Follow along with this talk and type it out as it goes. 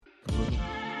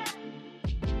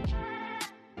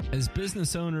As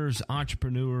business owners,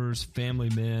 entrepreneurs, family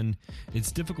men,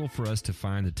 it's difficult for us to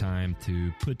find the time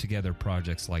to put together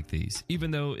projects like these.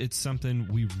 Even though it's something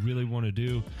we really want to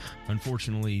do,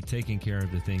 unfortunately, taking care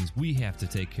of the things we have to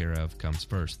take care of comes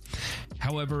first.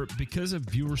 However, because of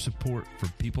viewer support for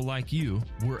people like you,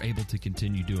 we're able to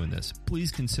continue doing this.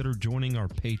 Please consider joining our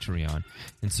Patreon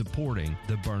and supporting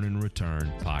the Burn and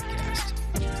Return podcast.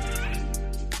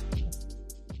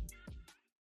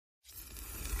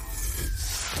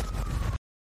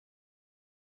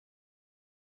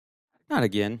 Not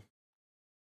again.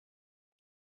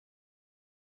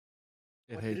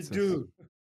 What did it do?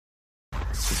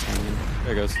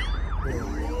 There it goes.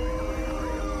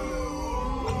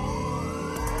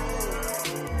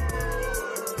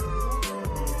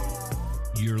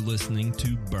 You're listening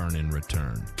to Burn and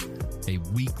Return, a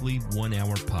weekly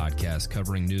 1-hour podcast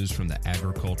covering news from the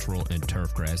agricultural and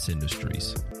turfgrass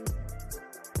industries.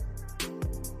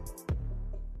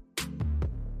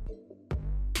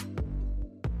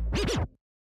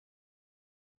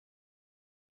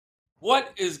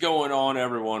 What is going on,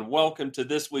 everyone? Welcome to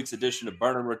this week's edition of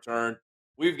Burn and Return.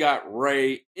 We've got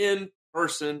Ray in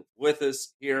person with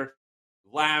us here,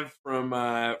 live from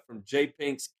J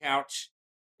Pink's couch,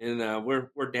 and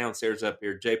we're downstairs up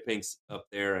here. J Pink's up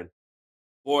there, and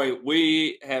boy,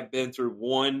 we have been through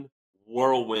one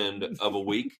whirlwind of a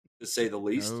week, to say the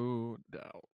least. No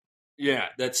doubt. Yeah,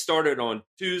 that started on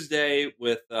Tuesday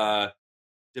with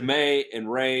DeMay and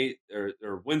Ray,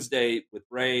 or Wednesday with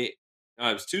Ray. No,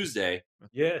 it was Tuesday.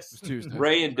 Yes. It was Tuesday.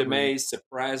 Ray and DeMay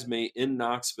surprised me in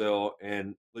Knoxville,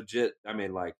 and legit, I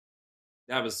mean, like,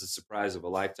 that was the surprise of a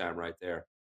lifetime right there.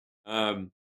 And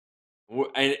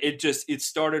it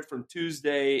started from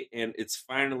Tuesday, and it's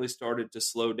finally started to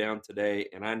slow down today,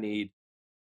 and I need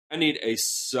a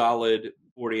solid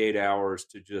 48 hours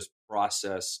to just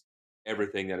process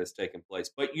everything that has taken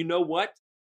place. But you know what?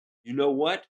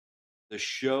 The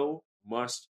show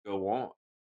must go on.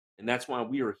 And that's why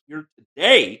we are here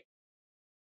today.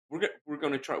 We're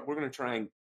going to try and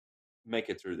make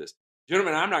it through this,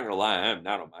 gentlemen. I'm not going to lie, I am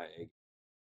not on my egg.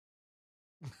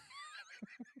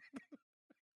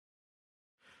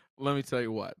 Let me tell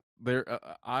you what.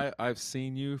 I've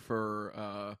seen you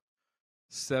for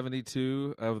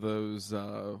 72 of those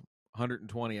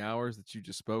 120 hours that you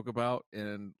just spoke about,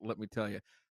 and let me tell you,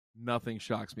 nothing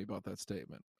shocks me about that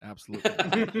statement.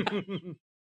 Absolutely.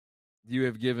 You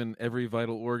have given every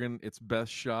vital organ its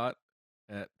best shot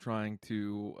at trying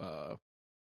to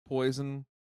poison,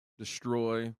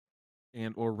 destroy,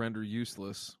 and or render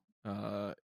useless.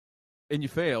 And you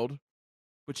failed,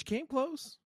 but you came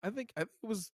close. I think it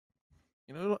was,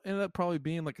 it ended up probably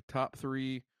being like a top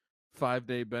 3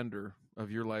 5-day bender of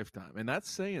your lifetime. And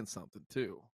that's saying something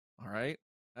too. All right.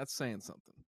 That's saying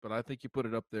something, but I think you put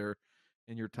it up there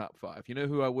in your top 5. You know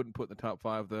who I wouldn't put in the top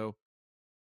 5 though?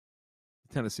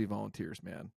 Tennessee Volunteers,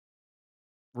 man.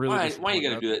 Really? Why are you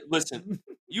going to do it? Listen,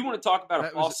 you want to talk about a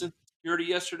false sense of security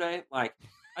yesterday? Like,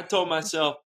 I told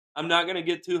myself, I'm not going to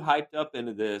get too hyped up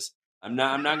into this. I'm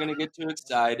not going to get too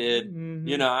excited.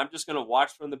 Mm-hmm. I'm just going to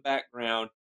watch from the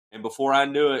background. And before I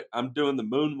knew it, I'm doing the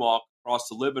moonwalk across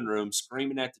the living room,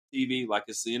 screaming at the TV like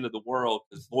it's the end of the world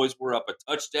because boys were up a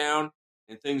touchdown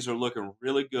and things are looking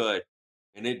really good.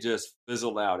 And it just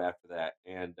fizzled out after that.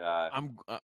 And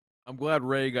I'm glad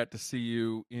Ray got to see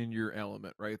you in your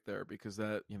element right there, because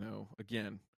that,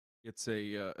 again, it's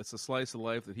a slice of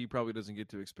life that he probably doesn't get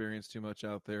to experience too much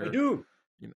out there. I do.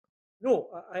 No,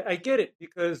 I get it,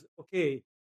 because, okay,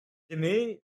 to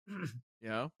me,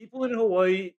 yeah, people in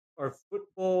Hawaii are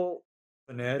football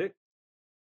fanatics.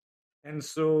 And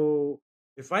so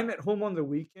if I'm at home on the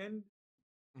weekend,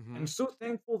 mm-hmm. I'm so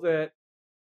thankful that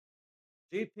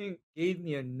J Pink gave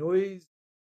me a noise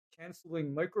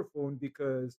canceling microphone,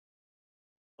 because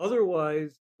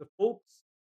otherwise the folks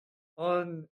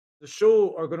on the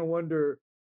show are going to wonder,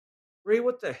 Ray,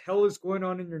 what the hell is going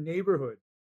on in your neighborhood?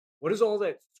 What is all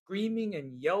that screaming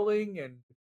and yelling and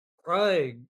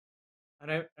crying?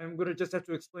 And I'm going to just have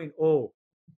to explain,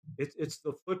 it's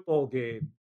the football game.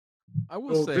 I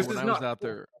will say, when I was out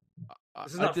there,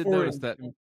 I did notice that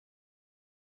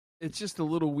it's just a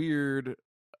little weird.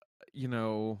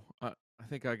 I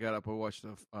think I got up, I watched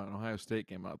an Ohio State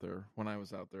game out there when I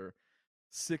was out there.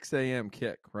 6 a.m.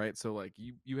 kick, right? So like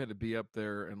you had to be up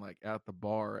there and like at the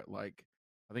bar at like,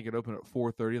 I think it opened at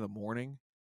 4:30 in the morning.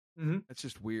 Mm-hmm. It's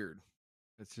just weird.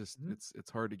 It's just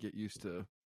it's hard to get used to,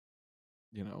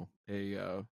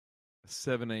 a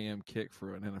 7 a.m. kick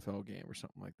for an NFL game or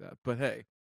something like that. But hey,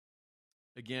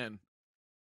 again,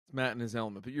 it's Matt in his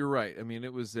element. But you're right. I mean,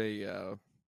 it was a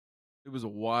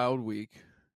wild week,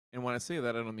 and when I say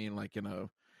that, I don't mean like in a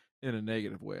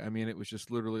negative way. I mean, it was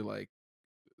just literally like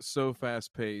so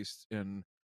fast paced, and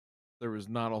there was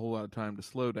not a whole lot of time to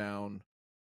slow down.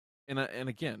 And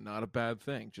again, not a bad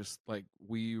thing. Just like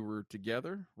we were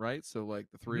together, right? So like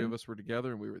the 3 of us were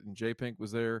together, and and J Pink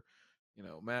was there.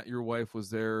 Matt, your wife was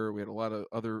there. We had a lot of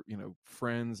other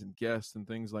friends and guests and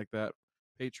things like that,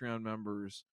 Patreon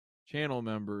members, channel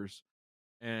members,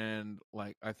 and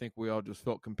like I think we all just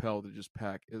felt compelled to just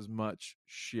pack as much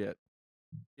shit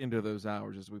into those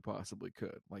hours as we possibly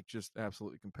could. Like just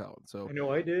absolutely compelled. So I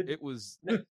know I did. it was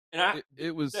And I,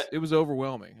 it was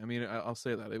overwhelming. I mean, I'll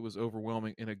say that it was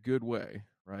overwhelming in a good way,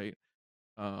 right?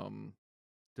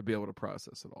 To be able to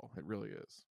process it all, it really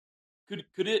is.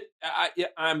 could it?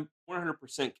 I'm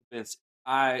 100% convinced.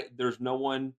 There's no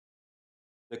one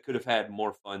that could have had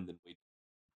more fun than we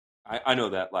did. I know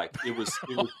that. Like it was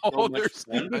so much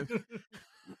fun.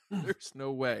 There's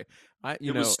no way.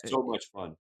 It was so much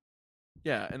fun.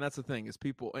 Yeah, and that's the thing is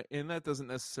people, and that doesn't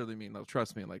necessarily mean,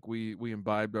 trust me, like we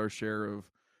imbibed our share of,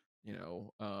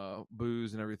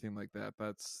 booze and everything like that.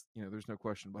 That's, there's no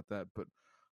question about that. But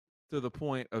to the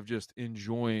point of just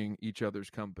enjoying each other's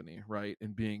company, right,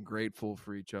 and being grateful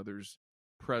for each other's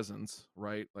presence,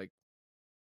 right, like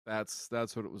that's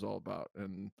what it was all about.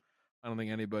 And I don't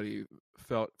think anybody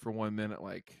felt for 1 minute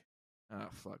like, ah,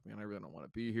 fuck, man, I really don't want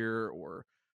to be here, or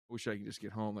wish I could just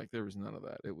get home. Like there was none of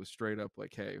that. It was straight up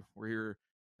like, hey, we're here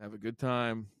to have a good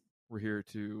time. We're here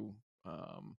to,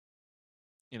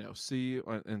 see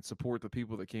and support the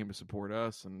people that came to support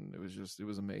us, and it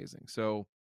was amazing. So,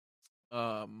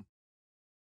 like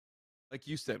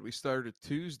you said, we started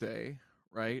Tuesday,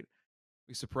 right?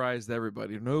 We surprised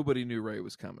everybody. Nobody knew Ray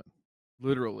was coming.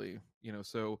 Literally,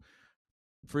 so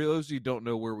for those of you who don't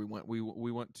know where we went,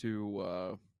 we went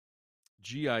to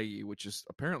GIE, which is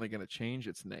apparently going to change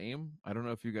its name. I don't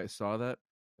know if you guys saw that.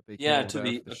 They came Yeah, up to with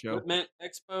the the show. Equipment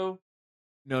Expo.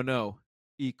 No,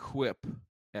 Equip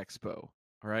Expo.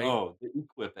 All right. Oh, the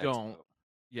Equip Don't. Expo.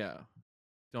 Yeah.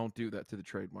 Don't do that to the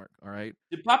trademark. All right.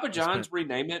 Did Papa John's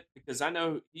rename it? Because I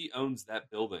know he owns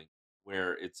that building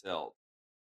where it's held.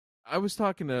 I was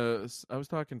talking to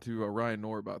Ryan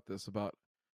Knorr about this, about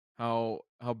how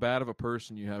bad of a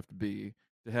person you have to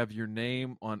have your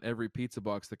name on every pizza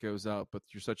box that goes out, but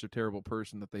you're such a terrible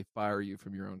person that they fire you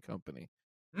from your own company.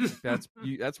 Like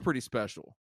that's pretty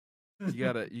special.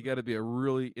 You gotta be a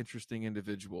really interesting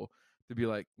individual to be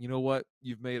like, you know what,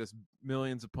 you've made us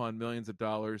millions upon millions of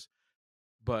dollars,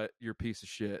 but you're a piece of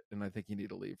shit, and I think you need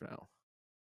to leave now.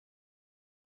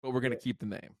 But we're gonna keep the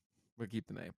name. We'll keep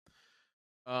the name.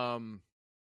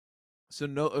 So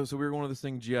we were going to this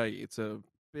thing GIE. It's a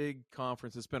big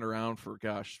conference. It's been around for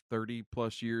 30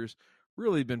 plus years.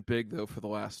 Really been big though for the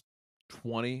last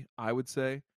 20, I would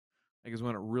say. I guess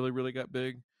when it really got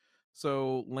big.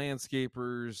 So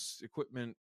landscapers,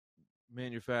 equipment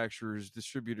manufacturers,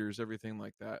 distributors, everything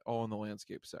like that, all in the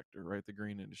landscape sector, right? The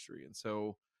green industry. And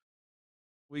so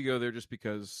we go there just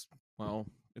because, well,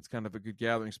 it's kind of a good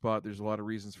gathering spot. There's a lot of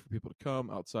reasons for people to come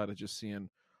outside of just seeing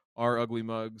our ugly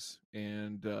mugs.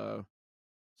 And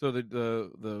so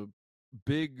the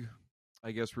big,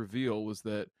 I guess, reveal was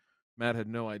that Matt had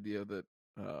no idea that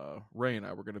Ray and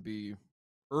I were going to be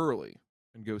early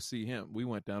and go see him. We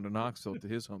went down to Knoxville to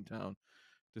his hometown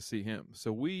to see him.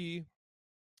 So we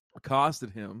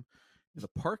accosted him in the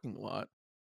parking lot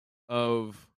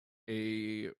of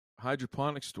a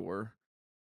hydroponic store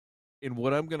in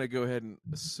what I'm going to go ahead and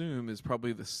assume is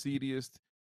probably the seediest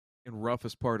and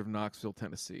roughest part of Knoxville,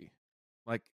 Tennessee.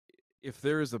 Like if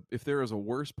there is a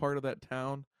worse part of that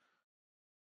town,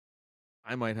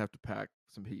 I might have to pack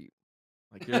some heat.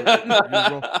 Like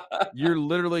you're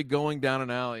literally going down an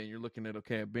alley and you're looking at,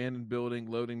 okay, abandoned building,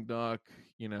 loading dock,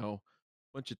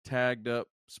 bunch of tagged up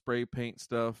spray paint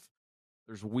stuff.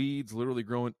 There's weeds literally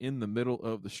growing in the middle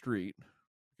of the street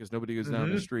because nobody goes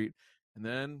down the street. And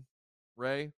then,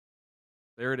 Ray,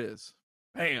 there it is.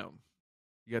 Bam.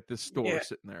 You got this store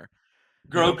sitting there.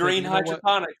 Grow green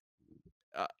hydroponic.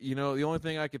 The only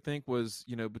thing I could think was,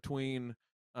 between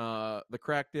the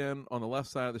crack den on the left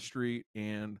side of the street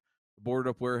and the boarded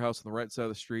up warehouse on the right side of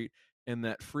the street and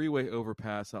that freeway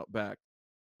overpass out back.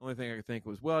 The only thing I could think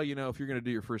was, well, if you're going to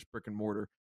do your first brick and mortar,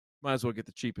 might as well get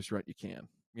the cheapest rent you can,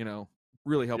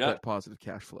 really help that positive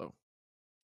cash flow.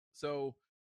 So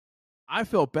I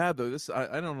felt bad though.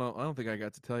 I don't know. I don't think I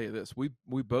got to tell you this. We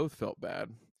both felt bad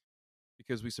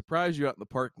because we surprised you out in the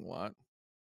parking lot.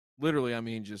 Literally, I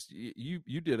mean, just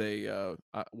you did a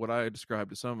what I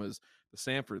described to some as the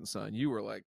Sanford and Son. You were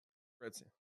like,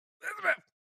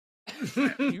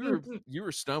 you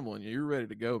were stumbling. You were ready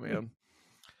to go, man.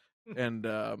 And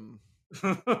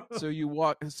so you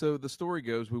walk. So the story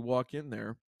goes, we walk in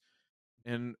there,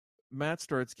 and Matt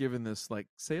starts giving this like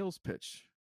sales pitch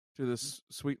to this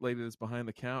sweet lady that's behind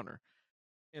the counter.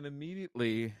 And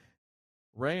immediately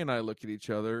Ray and I look at each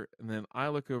other, and then I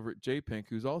look over at J Pink,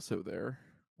 who's also there,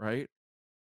 right?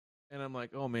 And I'm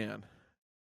like, oh man,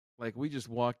 like we just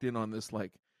walked in on this,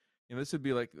 like, this would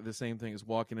be like the same thing as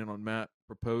walking in on Matt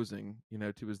proposing,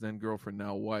 to his then girlfriend,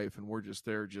 now wife, and we're just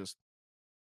there, just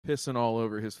pissing all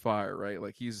over his fire, right?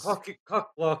 Like he's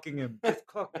cock blocking him, just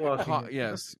cock blocking him.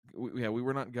 yes, we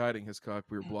were not guiding his cock,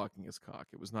 we were blocking his cock.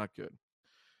 It was not good.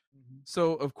 Mhm.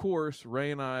 So of course,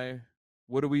 Ray and I,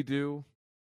 what do?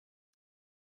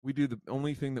 We do the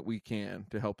only thing that we can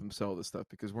to help him sell this stuff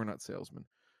because we're not salesmen.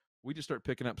 We just start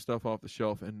picking up stuff off the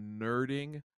shelf and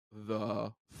nerding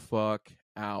the fuck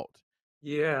out.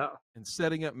 Yeah. And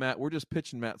setting up Matt. We're just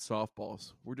pitching Matt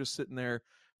softballs. We're just sitting there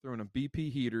throwing him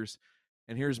BP heaters.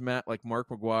 And here's Matt like Mark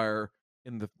McGuire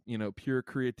in the, pure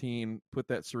creatine, put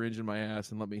that syringe in my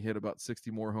ass and let me hit about 60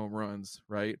 more home runs,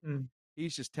 right? Mm.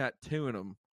 He's just tattooing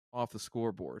them off the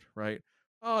scoreboard, right?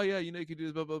 Oh, yeah, you can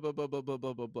do this, blah, blah, blah, blah, blah, blah,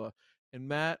 blah, blah, blah. And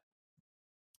Matt,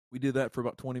 we did that for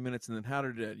about 20 minutes, and then how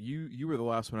did it? You were the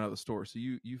last one out of the store, so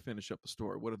you finish up the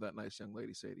story. What did that nice young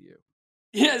lady say to you?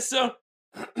 Yeah, so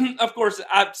of course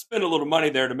I spent a little money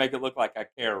there to make it look like I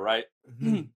care, right?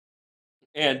 Mhm.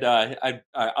 And I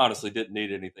honestly didn't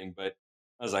need anything, but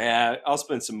I was like, I'll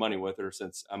spend some money with her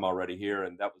since I'm already here,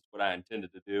 and that was what I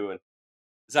intended to do. And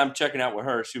as I'm checking out with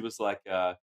her, she was like,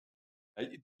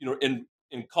 in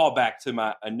callback to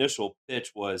my initial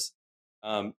pitch was,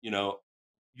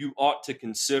 you ought to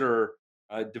consider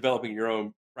developing your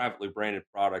own privately branded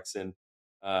products, and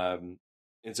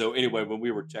so anyway, when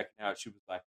we were checking out, she was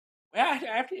like, "Well,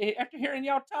 after hearing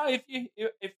y'all talk, if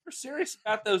you're serious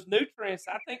about those nutrients,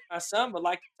 I think my son would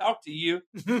like to talk to you."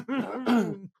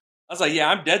 I was like, "Yeah,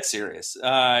 I'm dead serious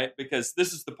because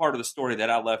this is the part of the story that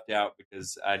I left out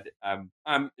because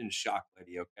I'm in shock,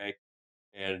 lady. Okay."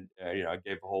 And I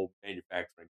gave a whole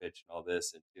manufacturing pitch and all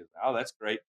this, and she was like, "Oh, that's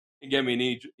great." He gave me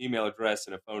an email address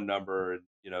and a phone number, and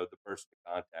the person to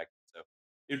contact. So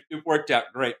it worked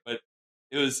out great, but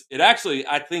it actually,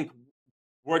 I think,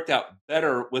 worked out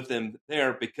better with them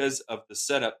there because of the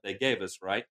setup they gave us,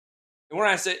 right? And when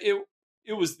I say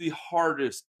it was the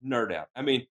hardest nerd out. I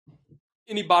mean,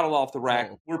 any bottle off the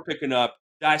rack, we're picking up,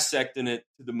 dissecting it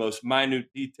to the most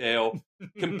minute detail,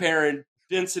 comparing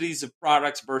densities of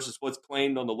products versus what's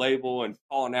claimed on the label, and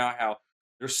calling out how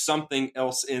there's something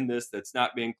else in this that's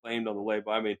not being claimed on the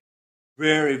label. I mean,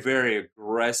 very, very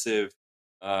aggressive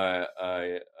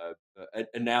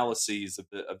analyses of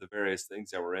the various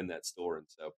things that were in that store. And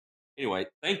so, anyway,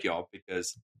 thank y'all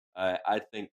because I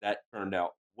think that turned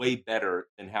out way better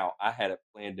than how I had it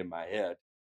planned in my head,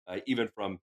 even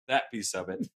from that piece of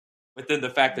it. But then the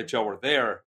fact that y'all were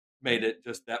there made it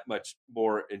just that much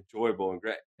more enjoyable and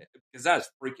great because I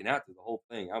was freaking out through the whole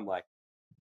thing. I'm like,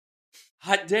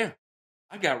 hot damn,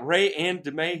 I got Ray and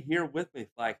DeMay here with me.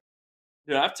 Like,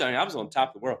 dude, I'm telling you, I was on top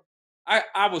of the world.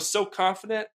 I was so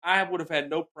confident I would have had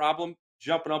no problem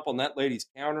jumping up on that lady's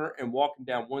counter and walking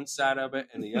down one side of it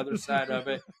and the other side of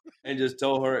it and just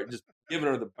giving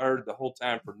her the bird the whole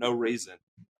time for no reason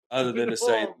other than to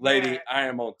say, "Lady, I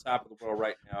am on top of the world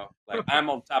right now. Like, I'm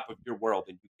on top of your world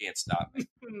and you can't stop me."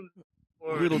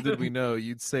 Little did we know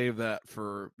you'd save that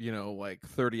for, like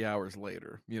 30 hours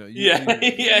later. Yeah.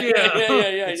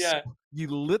 You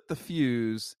lit the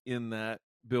fuse in that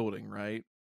building, right?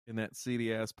 In that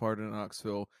seedy ass part in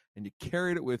Knoxville, and you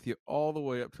carried it with you all the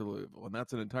way up to Louisville. And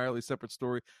that's an entirely separate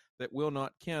story that will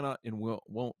not, cannot, and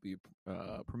won't be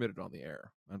permitted on the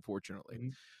air,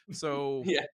 unfortunately. So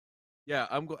yeah,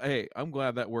 I'm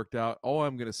glad that worked out. All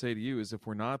I'm going to say to you is if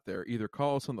we're not there, either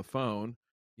call us on the phone,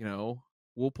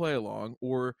 we'll play along,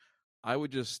 or I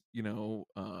would just, play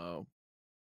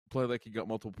like you got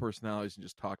multiple personalities and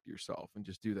just talk to yourself and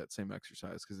just do that same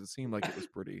exercise because it seemed like it was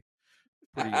pretty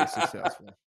successful.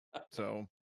 So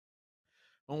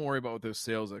don't worry about what those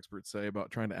sales experts say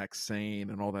about trying to act sane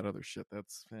and all that other shit.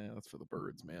 That's for the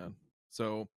birds, man.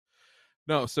 So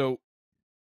no,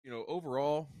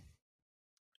 overall,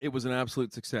 it was an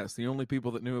absolute success. The only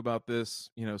people that knew about this,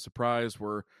 surprise,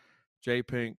 were Jay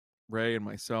Pink, Ray, and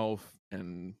myself,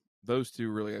 and those two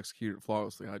really executed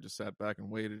flawlessly. I just sat back and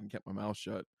waited and kept my mouth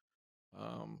shut.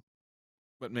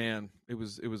 But man, it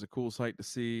was a cool sight to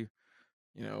see.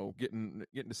 Getting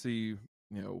to see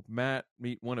Matt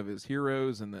meet one of his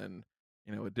heroes, and then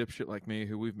a dipshit like me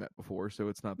who we've met before, so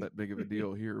it's not that big of a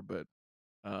deal here. But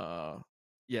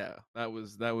yeah, that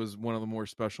was one of the more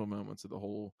special moments of the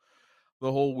whole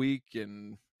week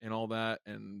and all that.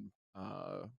 And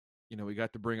we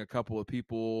got to bring a couple of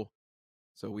people.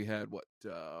 So we had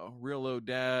Real Low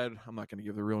Dad. I'm not going to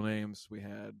give the real names. We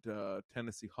had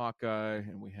Tennessee Hawkeye,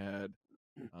 and we had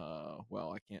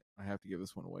well, I have to give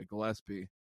this one away. Gillespie,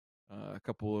 a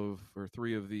couple of or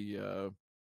three of the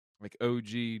like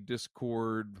OG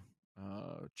Discord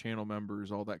channel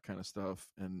members, all that kind of stuff,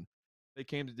 and they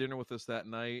came to dinner with us that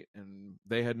night, and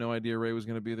they had no idea Ray was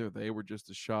going to be there. They were just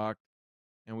as shocked,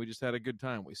 and we just had a good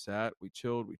time. We sat, we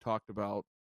chilled, we talked about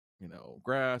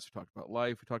grass, we talked about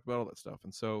life, we talked about all that stuff,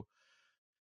 and so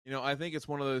I think it's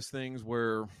one of those things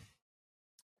where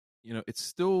it's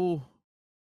still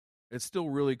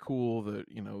really cool that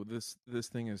this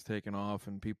thing has taken off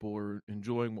and people are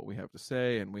enjoying what we have to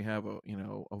say and we have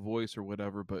a voice or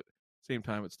whatever, but at the same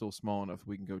time it's still small enough that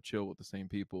we can go chill with the same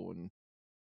people and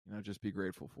just be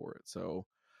grateful for it. So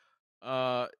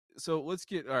let's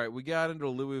get all right. We got into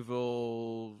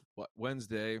Louisville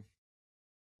Wednesday.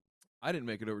 I didn't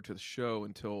make it over to the show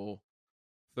until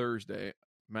Thursday.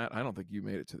 Matt, I don't think you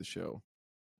made it to the show.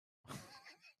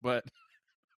 But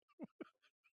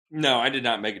no, I did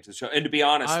not make it to the show. And to be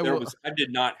honest, I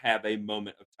did not have a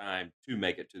moment of time to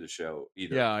make it to the show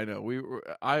either. Yeah, I know. We were.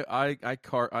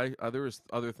 There was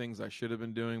other things I should have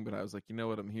been doing, but I was like, you know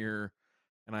what, I'm here,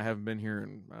 and I haven't been here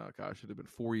in gosh, it should have been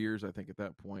 4 years, I think, at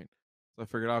that point. So I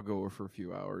figured I'll go over for a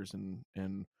few hours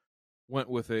and went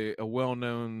with a well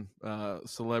known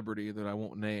celebrity that I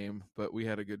won't name, but we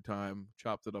had a good time,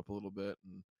 chopped it up a little bit,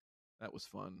 and that was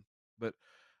fun. But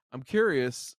I'm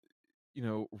curious,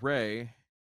 Ray,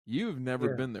 you've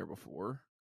never Yeah. been there before.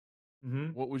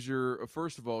 Mm-hmm. What was your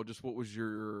first of all? Just what was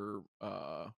your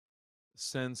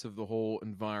sense of the whole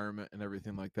environment and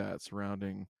everything like that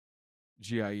surrounding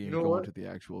GIE and going to the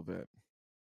actual event?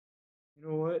 You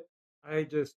know what? I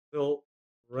just felt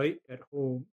right at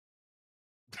home.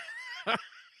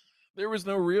 There was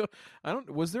no real.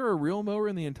 Was there a real mower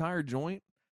in the entire joint?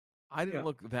 I didn't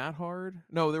look that hard.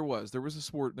 No, there was. There was a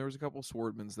couple of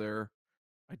Swordmans there.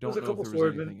 I don't know if there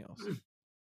was anything else.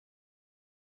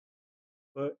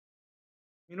 But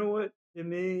you know what? To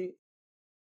me,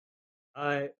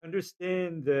 I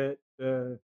understand that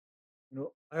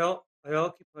I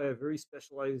occupy a very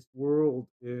specialized world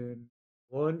in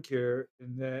lawn care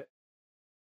in that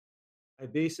I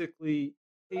basically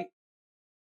take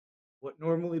what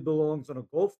normally belongs on a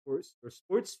golf course or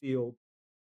sports field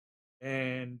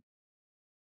and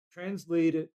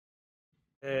translate it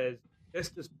as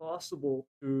best as possible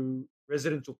to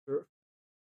residential turf.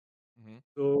 Mm-hmm.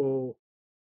 So,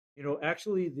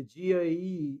 actually the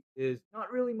GIE is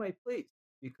not really my place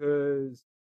because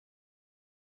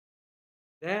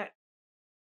that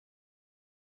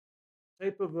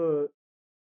type of a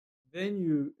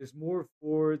venue is more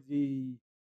for the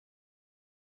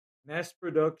mass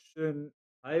production,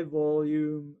 high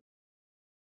volume,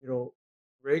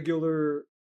 regular,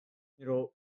 you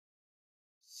know,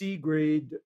 C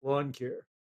grade lawn care.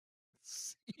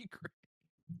 C grade.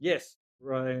 Yes,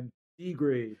 Ryan, C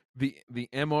grade. The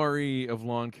MRE of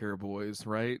lawn care, boys,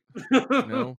 right?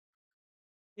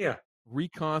 Yeah.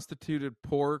 Reconstituted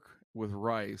pork with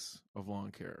rice of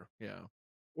lawn care. Yeah.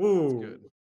 Ooh. That's good.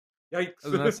 Yikes.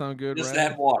 Doesn't that sound good? Just right?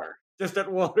 that water. Just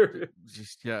that water.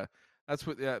 Just yeah. That's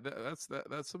what. Yeah.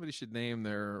 That's somebody should name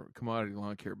their commodity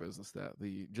lawn care business that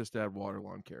the Just Add Water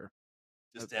Lawn Care.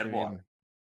 Just add water.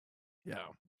 Yeah.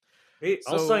 Hey,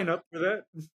 I'll sign up for that.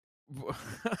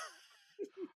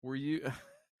 Were you?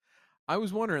 I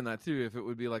was wondering that too, if it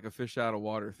would be like a fish out of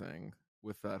water thing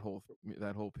with that whole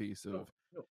piece of.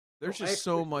 No. There's just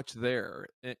so much there,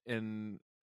 and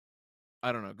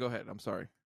I don't know. Go ahead. I'm sorry.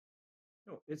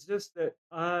 No, it's just that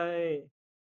I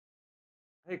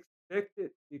expect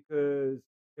it because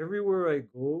everywhere I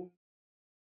go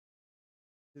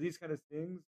to these kind of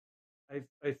things,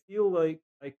 I feel like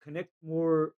I connect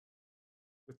more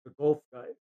with the golf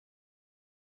guys,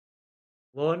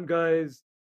 lawn guys,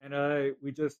 and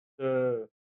we just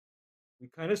we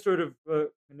kind of sort of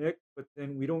connect, but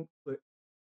then we don't click.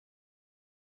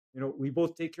 We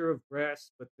both take care of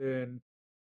grass, but then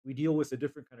we deal with a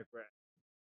different kind of grass.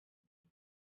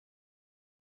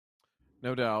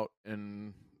 No doubt,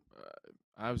 and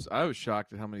I was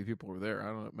shocked at how many people were there. I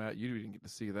don't know, Matt, you didn't get to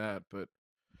see that, but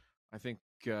I think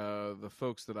the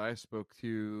folks that I spoke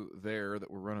to there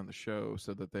that were running the show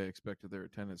said that they expected their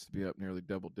attendance to be up nearly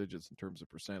double digits in terms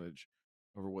of percentage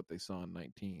over what they saw in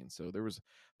 19. So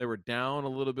they were down a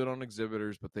little bit on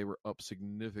exhibitors, but they were up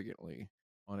significantly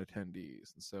on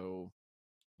attendees. And so,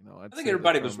 I think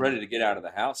everybody was ready to get out of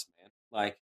the house, man.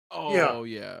 Like, oh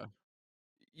yeah.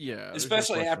 Yeah,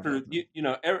 especially after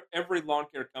every lawn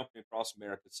care company across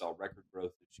America saw record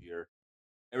growth this year.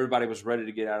 Everybody was ready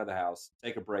to get out of the house,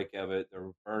 take a break of it. They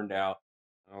were burned out.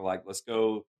 And they're like, let's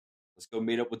go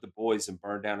meet up with the boys and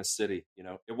burn down a city.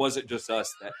 It wasn't just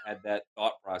us that had that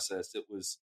thought process. It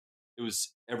was it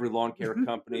was every lawn care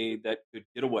company that could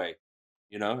get away.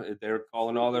 You know, they were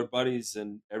calling all their buddies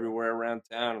and everywhere around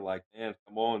town, like, man,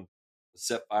 come on, let's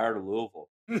set fire to Louisville.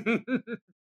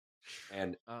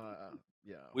 And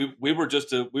yeah. we were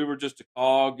just a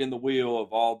cog in the wheel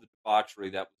of all the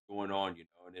debauchery that was going on, you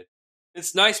know. And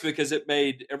it's nice because it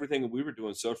made everything we were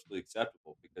doing socially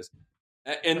acceptable. Because,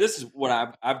 and this is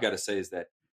what I've got to say is that,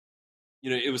 you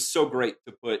know, it was so great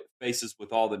to put faces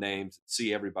with all the names,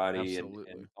 see everybody, and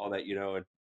Absolutely. all that, you know. And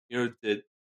you know, the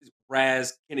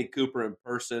Raz Kenny Cooper in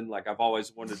person, like I've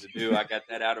always wanted to do. I got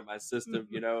that out of my system,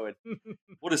 you know. And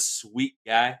what a sweet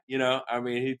guy, you know. I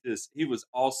mean, he was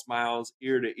all smiles,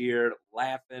 ear to ear,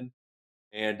 laughing,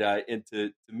 and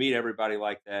to meet everybody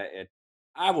like that. And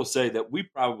I will say that we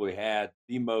probably had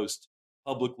the most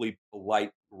publicly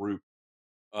polite group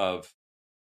of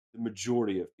the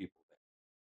majority of people there.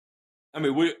 I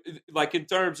mean, we, like, in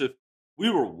terms of, we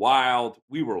were wild,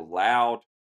 we were loud,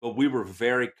 but we were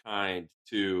very kind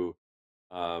to,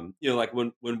 you know, like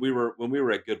when we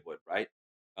were at Goodwood, right?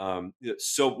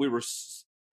 So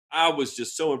I was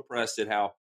just so impressed at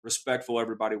how respectful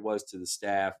everybody was to the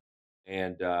staff.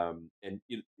 And you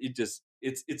know,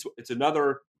 it's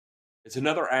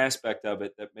another aspect of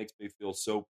it that makes me feel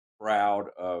so proud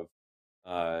of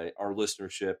our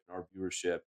listenership and our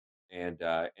viewership, and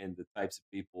the types of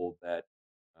people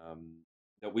um,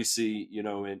 that we see, you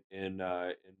know, in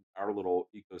our little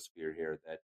ecosphere here.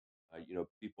 That you know,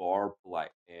 people are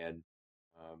polite and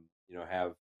you know,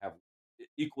 have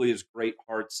equally as great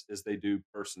hearts as they do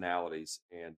personalities.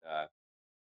 And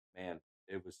man,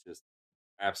 it was just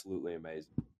absolutely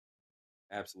amazing,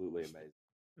 absolutely amazing.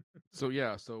 So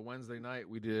yeah, so Wednesday night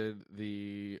we did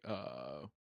the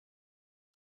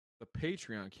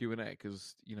Patreon Q&A,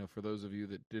 because, you know, for those of you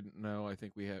that didn't know, I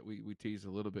think we teased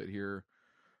a little bit here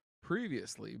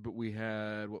previously, but we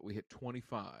hit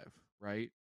 25,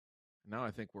 right? Now I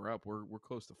think we're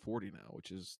close to 40 now,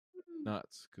 which is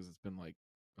nuts because it's been like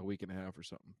a week and a half or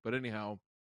something. But anyhow,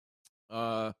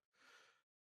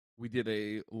 we did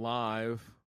a live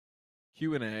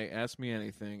Q&A, Ask Me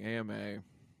Anything, AMA,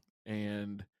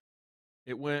 and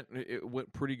it went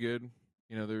pretty good.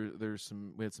 You know,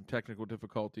 we had some technical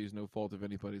difficulties, no fault of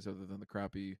anybody's other than the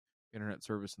crappy internet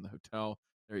service in the hotel.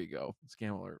 There you go,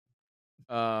 scam alert.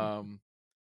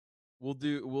 We'll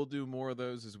do more of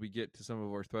those as we get to some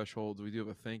of our thresholds. We do have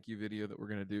a thank you video that we're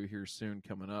going to do here soon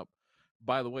coming up.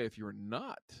 By the way, if you're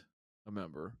not a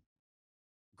member,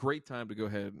 great time to go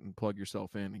ahead and plug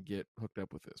yourself in and get hooked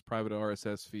up with this private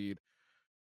RSS feed,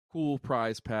 cool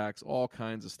prize packs, all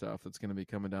kinds of stuff that's going to be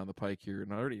coming down the pike here,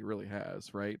 and already really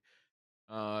has, right?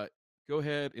 Go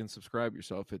ahead and subscribe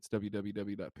yourself. It's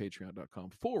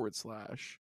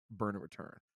www.patreon.com/burn and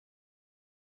return.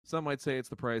 Some might say it's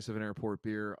the price of an airport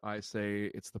beer. I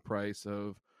say it's the price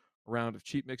of a round of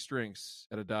cheap mixed drinks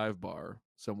at a dive bar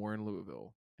somewhere in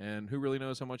Louisville. And who really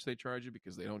knows how much they charge you,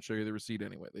 because they don't show you the receipt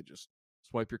anyway. They just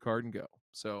swipe your card and go.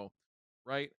 So,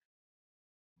 right?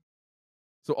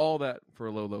 So all that for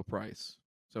a low, low price.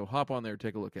 So hop on there,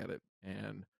 take a look at it,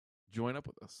 and join up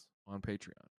with us on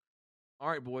Patreon. All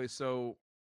right, boys. So,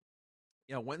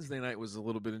 yeah, Wednesday night was a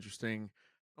little bit interesting.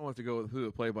 I don't have to go with who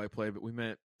the play-by-play, but we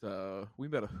met a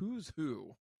who's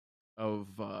who of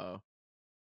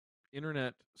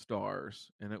internet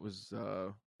stars, and it was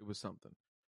something.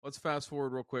 Let's fast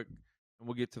forward real quick, and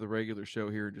we'll get to the regular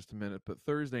show here in just a minute. But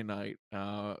Thursday night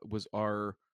was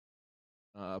our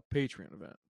Patreon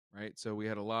event, right? So we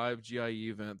had a live GIE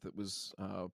event that was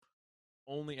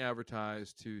only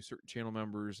advertised to certain channel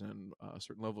members and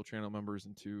certain level channel members,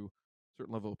 and to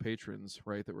certain level of patrons,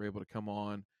 right, that were able to come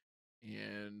on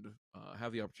and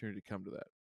have the opportunity to come to that.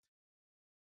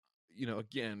 You know,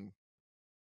 again,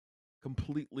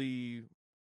 completely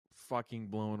fucking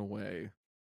blown away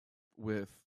with,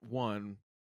 one,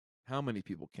 how many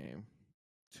people came,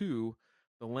 two,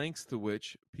 the lengths to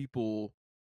which people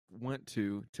went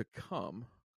to come.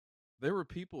 There were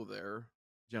people there,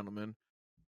 gentlemen,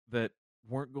 that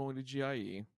weren't going to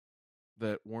GIE,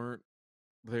 that weren't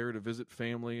there to visit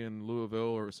family in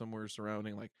Louisville or somewhere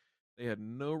surrounding. Like, they had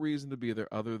no reason to be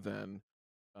there other than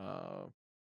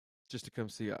just to come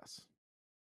see us,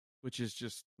 which is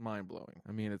just mind blowing.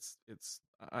 I mean,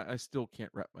 I still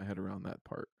can't wrap my head around that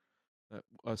part. That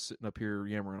us sitting up here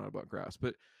yammering on about grass,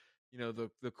 but you know,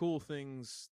 the cool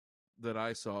things that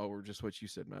I saw were just what you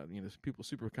said, Matt. You know, people,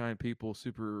 super kind people,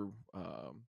 super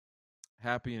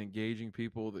happy and engaging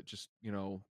people that just, you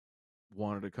know,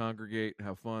 wanted to congregate,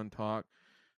 have fun, talk,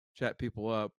 chat people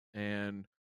up, and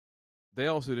they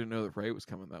also didn't know that Ray was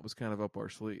coming. That was kind of up our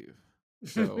sleeve.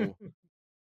 So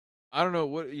I don't know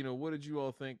what did you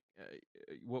all think?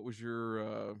 What was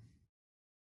your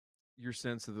your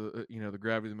sense of the the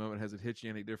gravity of the moment? Has it hit you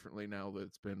any differently now that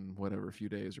it's been whatever a few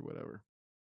days or whatever?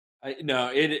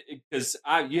 No, because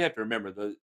you have to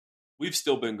remember we've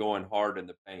still been going hard in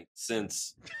the paint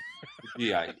since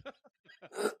the GIE.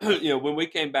 When we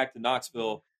came back to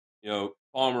Knoxville,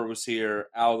 Palmer was here,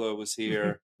 Aldo was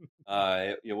here.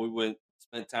 We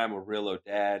spent time with Real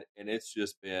Dad, and it's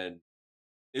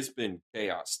been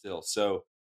chaos still. So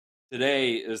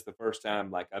today is the first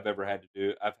time like I've had to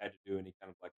do any kind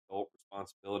of like adult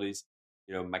responsibilities.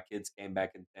 My kids came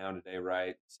back in town today,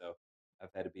 right? So I've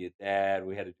had to be a dad.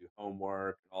 We had to do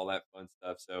homework and all that fun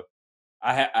stuff. So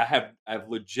I've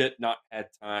legit not had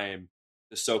time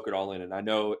to soak it all in, and I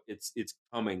know it's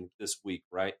coming this week,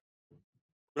 right?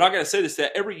 But I got to say this: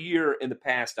 that every year in the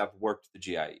past, I've worked the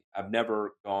GIE. I've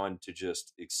never gone to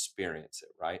just experience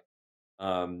it, right?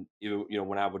 When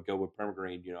I would go with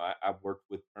Permagreen, I've worked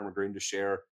with Permagreen to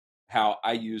share how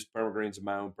I use Permagreens in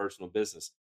my own personal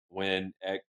business. When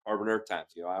at Carbon Earth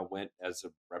Times, I went as a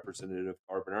representative of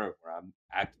Carbon Earth, where I'm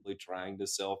actively trying to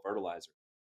sell fertilizer.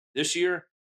 This year,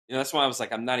 that's why I was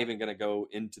like, I'm not even going to go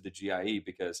into the GIE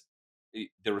because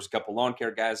there was a couple lawn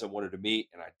care guys I wanted to meet,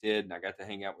 and I did, and I got to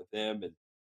hang out with them and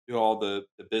do all the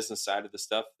business side of the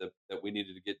stuff that we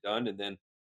needed to get done, and then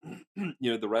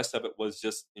the rest of it was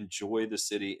just enjoy the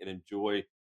city and enjoy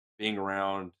being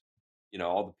around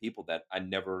all the people that I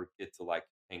never get to like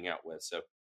hang out with. So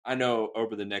I know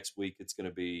over the next week it's going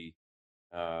to be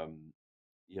um,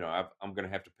 I'm going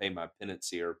to have to pay my penance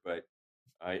here, but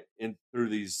through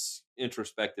these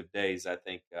introspective days, I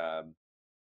think I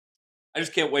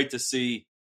just can't wait to see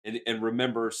and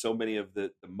remember so many of the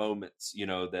moments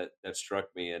that struck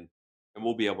me, and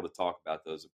we'll be able to talk about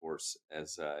those, of course,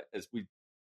 as we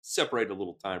separate a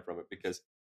little time from it, because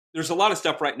there's a lot of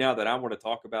stuff right now that I want to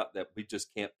talk about that we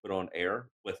just can't put on air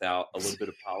without a little bit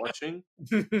of polishing.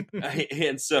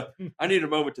 And so I need a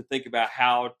moment to think about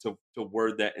how to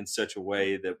word that in such a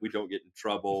way that we don't get in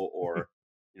trouble or,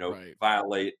 Right.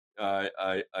 violate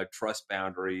trust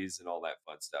boundaries and all that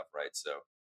fun stuff. Right. So,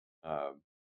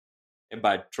 and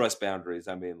by trust boundaries,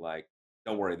 I mean, like,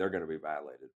 don't worry, they're going to be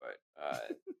violated, but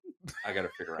I got to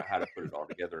figure out how to put it all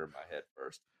together in my head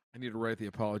first. I need to write the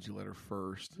apology letter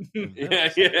first. Yeah.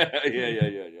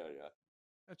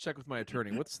 I check with my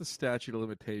attorney. What's the statute of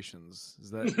limitations?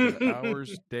 Is that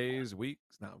hours, days,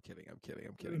 weeks? No, I'm kidding.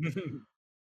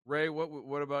 Ray,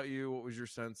 what about you? What was your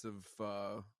sense of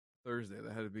Thursday?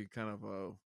 That had to be kind of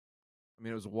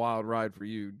it was a wild ride for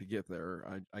you to get there.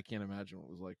 I can't imagine what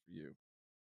it was like for you.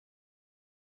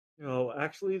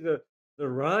 Actually, the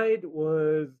ride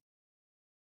was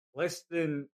less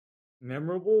than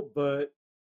memorable, but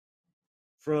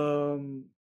from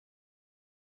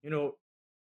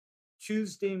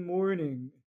Tuesday morning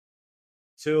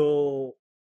till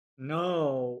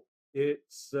now,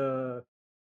 it's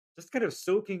just kind of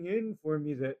soaking in for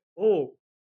me that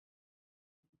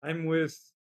I'm with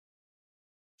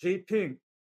J Pink,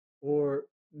 or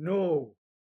no,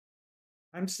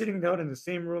 I'm sitting down in the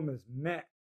same room as Matt,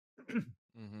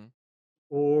 Mm-hmm.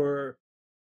 or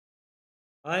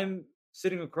I'm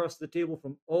sitting across the table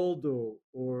from Aldo,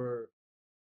 or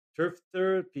Turf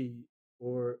Therapy,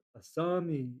 or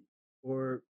Asami,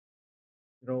 or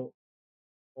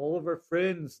all of our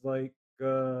friends like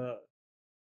the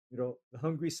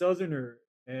Hungry Southerner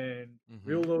and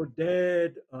Real Low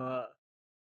Dad,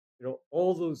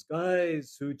 all those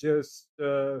guys who just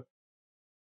know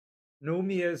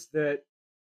me as that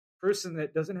person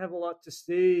that doesn't have a lot to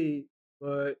say,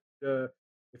 but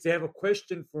if they have a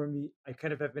question for me, I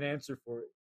kind of have an answer for it.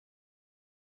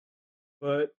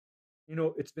 But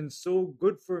it's been so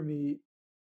good for me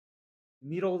to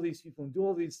meet all these people and do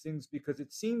all these things, because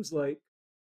it seems like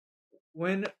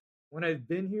when I've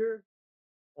been here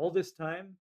all this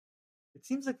time, it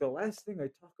seems like the last thing I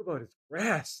talk about is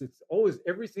grass. It's always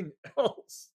everything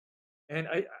else, and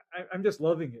I'm just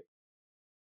loving it.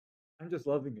 I'm just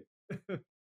loving it.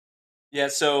 Yeah.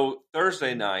 So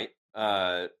Thursday night,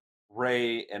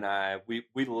 Ray and I we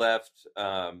left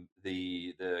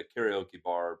the karaoke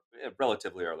bar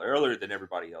relatively earlier than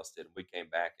everybody else did. We came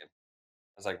back, and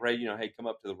I was like, Ray, hey, come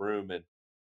up to the room. And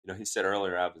he said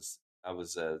earlier I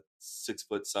was a 6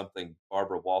 foot something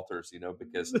Barbara Walters,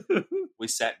 because we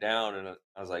sat down, and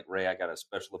I was like, Ray, I got a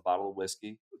special bottle of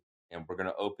whiskey, and we're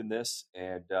gonna open this,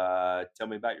 and tell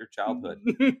me about your childhood.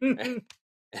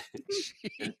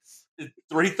 And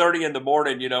 3:30 in the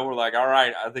morning, we're like, all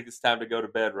right, I think it's time to go to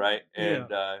bed, right? And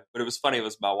but it was funny. It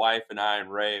was my wife and I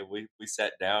and Ray. We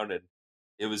sat down, and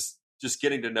it was just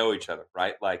getting to know each other,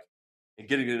 right? Like, and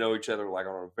getting to know each other like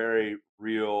on a very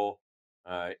real,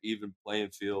 even playing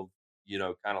field,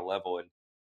 kind of level. And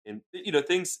and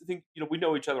we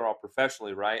know each other all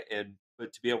professionally, right? And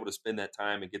but to be able to spend that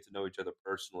time and get to know each other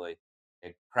personally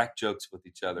and crack jokes with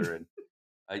each other and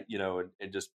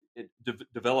and just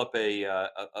develop a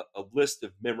list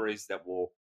of memories that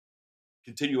will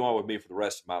continue on with me for the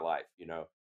rest of my life,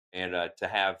 and to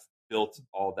have built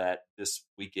all that this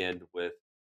weekend with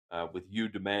you,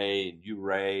 Demay, and you,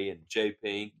 Ray, and Jay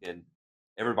Pink, and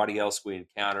everybody else we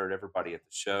encountered, everybody at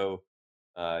the show,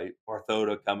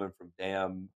 Barthoda coming from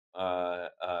damn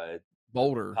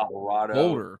Boulder, Colorado,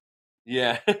 Boulder,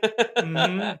 yeah.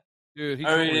 Hmm. dude. He I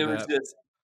told mean, me it was that. just,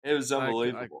 it was I, cou-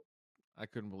 unbelievable. I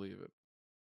couldn't believe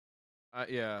it.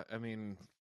 Yeah, I mean,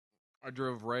 I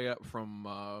drove Ray up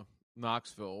from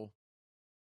Knoxville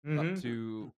up Hmm.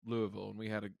 to Louisville, and we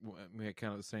had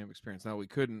kind of the same experience. Now we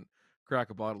couldn't crack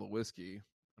a bottle of whiskey,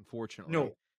 unfortunately.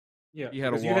 No. Yeah, He had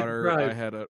a because you had to water.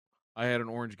 drive. I had an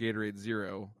orange Gatorade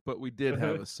Zero, but we did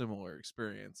have a similar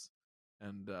experience.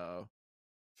 And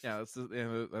yeah,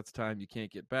 that's time you can't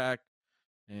get back,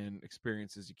 and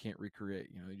experiences you can't recreate.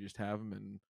 You just have them,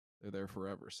 and they're there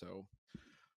forever. So,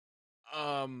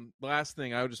 last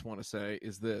thing I just want to say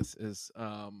is this: is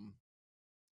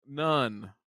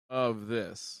none of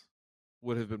this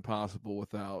would have been possible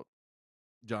without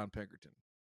John Pinkerton,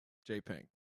 J Pink.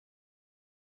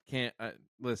 Can't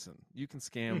listen. You can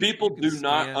scam. People do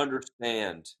not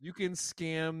understand. You can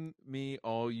scam me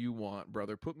all you want,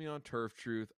 brother. Put me on Turf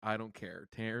Truth. I don't care.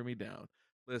 Tear me down.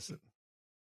 Listen,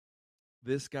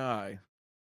 this guy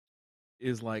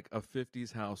is like a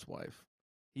 50s housewife.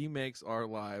 He makes our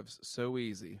lives so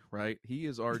easy, right? He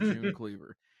is our June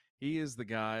Cleaver. He is the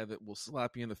guy that will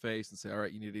slap you in the face and say, all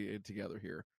right, you need to get it together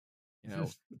here.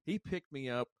 He picked me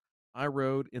up. I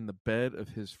rode in the bed of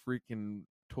his freaking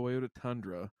Toyota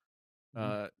Tundra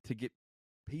to get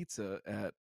pizza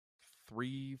at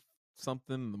 3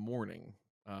 something in the morning.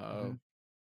 Mhm.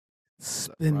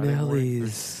 Friday morning.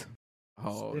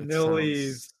 Oh,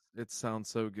 Spinellis. it sounds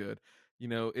so good.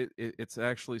 It's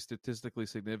actually statistically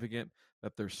significant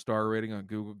that their star rating on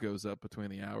Google goes up between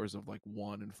the hours of like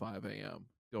 1 and 5 a.m.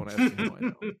 Don't ask me how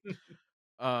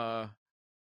I know.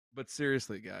 But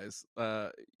seriously, guys,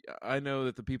 I know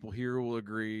that the people here will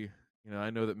agree. I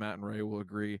know that Matt and Ray will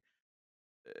agree.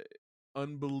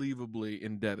 Unbelievably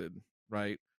indebted,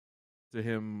 right, to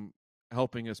him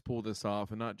helping us pull this off,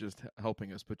 and not just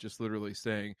helping us, but just literally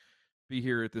saying, "Be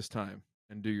here at this time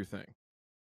and do your thing.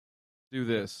 Do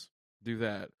this, do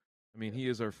that." I mean, he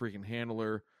is our freaking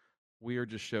handler. We are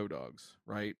just show dogs,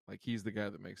 right? Like he's the guy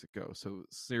that makes it go. So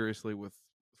seriously,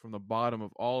 from the bottom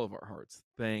of all of our hearts,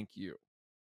 thank you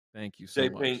so J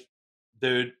Pink, much.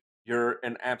 dude, you're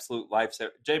an absolute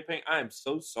lifesaver. J Pink, I am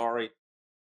so sorry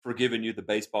for giving you the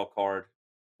baseball card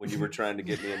when you were trying to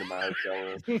get me into my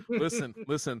hotel room.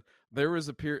 Listen. There was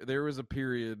a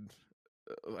period,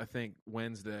 I think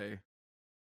Wednesday,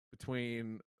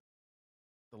 between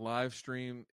the live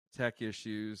stream tech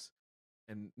issues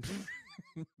and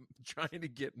trying to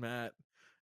get Matt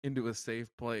into a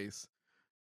safe place,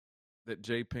 that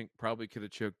J Pink probably could have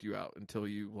choked you out until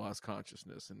you lost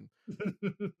consciousness. And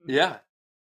Yeah.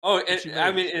 Oh, and but you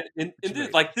I made it. mean, But you made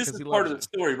it like this because is he part loves of the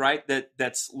you. story, right?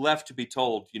 That's left to be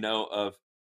told, of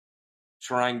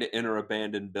trying to enter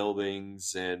abandoned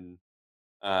buildings and,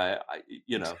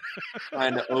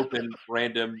 trying to open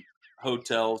random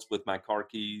hotels with my car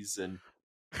keys, and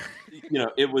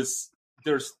it was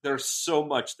there's so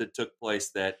much that took place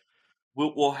that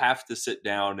we'll have to sit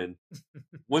down and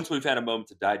once we've had a moment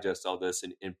to digest all this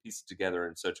and piece it together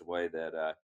in such a way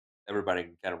that everybody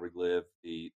can kind of relive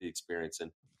the experience.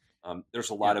 And there's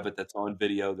a lot Yeah. of it that's on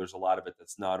video. There's a lot of it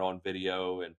that's not on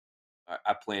video, and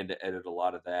I plan to edit a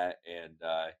lot of that and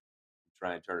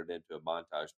try and turn it into a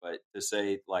montage. But to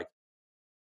say like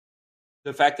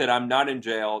the fact that I'm not in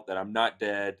jail, that I'm not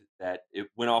dead, that it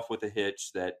went off with a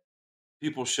hitch, that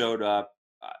people showed up,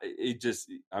 it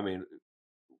just, I mean,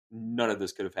 none of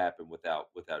this could have happened without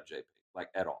JP, like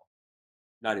at all,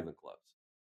 not even close.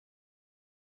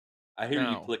 I hear you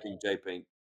Now, clicking JP.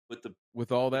 Put the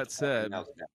with all put the that fucking said, mouse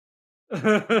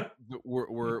down.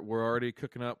 we're already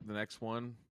cooking up the next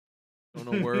one. Don't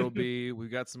know where it'll be.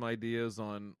 We've got some ideas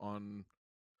on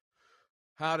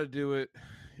how to do it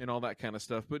and all that kind of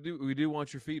stuff. But we do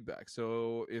want your feedback.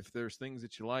 So if there's things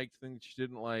that you liked, things you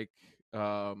didn't like,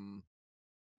 all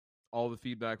the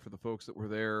feedback for the folks that were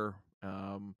there,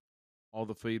 all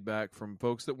the feedback from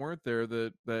folks that weren't there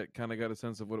that kind of got a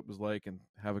sense of what it was like and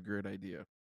have a great idea,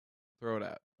 throw it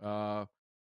at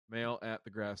mail at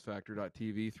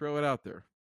thegrassfactor.tv. Throw it out there.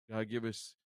 Give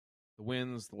us the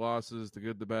wins, the losses, the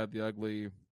good, the bad, the ugly,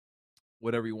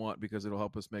 whatever you want, because it'll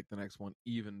help us make the next one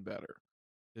even better,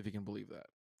 if you can believe that.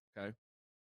 Okay?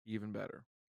 Even better.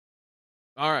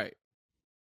 All right.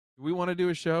 Do we want to do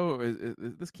a show?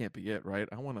 This can't be it, right?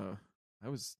 I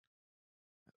was.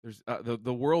 There's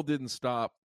the world didn't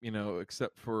stop,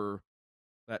 except for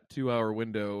that 2 hour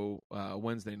window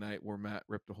Wednesday night where Matt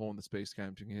ripped a hole in the space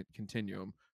time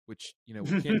continuum, which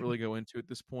we can't really go into at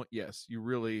this point. Yes, you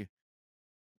were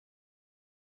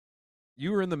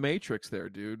in the Matrix there,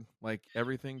 dude. Like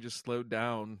everything just slowed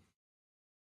down.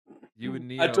 You and I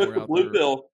Neo took were the out blue there.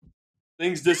 pill,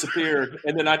 things disappeared,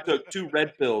 and then I took 2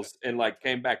 red pills and like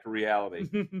came back to reality.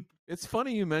 It's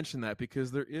funny you mentioned that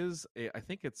because there is I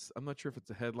think I'm not sure if it's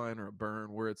a headline or a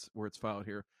burn where it's filed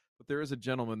here, but there is a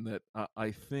gentleman that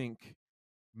I think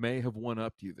may have one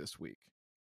upped you this week.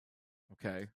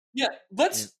 Okay. Yeah,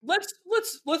 let's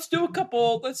do a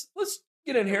couple. Let's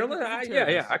get in here. We can tear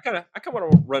Yeah. this. I kind of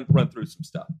want to run through some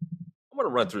stuff. I want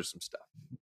to run through some stuff.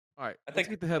 All right. I Let's think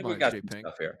get the we headlines, got J some Pink.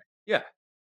 stuff here. Yeah.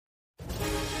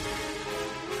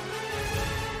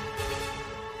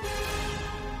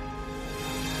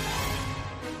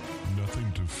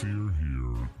 Nothing to fear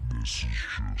here. This is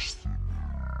just the news.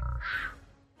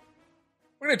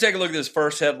 We're going to take a look at this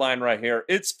first headline right here.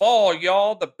 It's fall,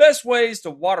 y'all. The best ways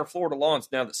to water Florida lawns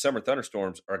now that summer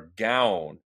thunderstorms are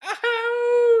gone.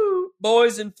 Ahoo!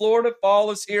 Boys in Florida,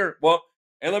 fall is here. Well,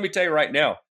 and let me tell you right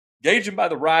now, gauging by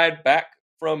the ride back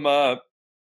from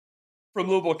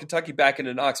Louisville, Kentucky, back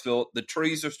into Knoxville, the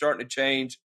trees are starting to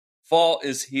change. Fall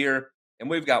is here, and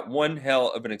we've got one hell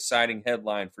of an exciting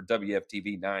headline for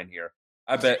WFTV 9 here.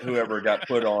 I bet whoever got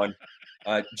put on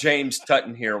James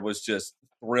Tutton here was just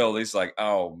thrilled. He's like,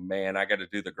 oh, man, I got to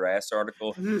do the grass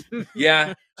article.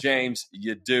 Yeah, James,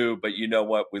 you do, but you know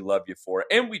what? We love you for it,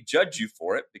 and we judge you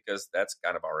for it because that's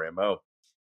kind of our MO.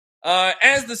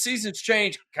 As the seasons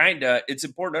change, it's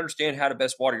important to understand how to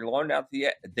best water your lawn now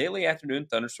that the daily afternoon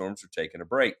thunderstorms are taking a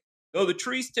break. Though the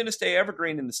trees tend to stay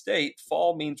evergreen in the state,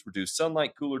 fall means reduced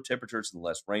sunlight, cooler temperatures, and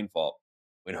less rainfall.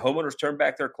 When homeowners turn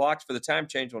back their clocks for the time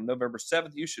change on November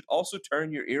 7th, you should also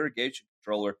turn your irrigation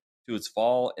controller to its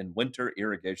fall and winter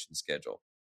irrigation schedule.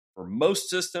 For most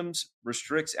systems,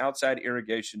 restricts outside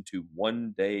irrigation to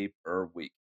 1 day per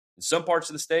week. In some parts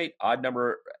of the state, odd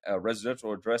number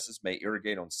residential addresses may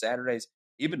irrigate on Saturdays.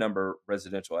 Even number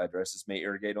residential addresses may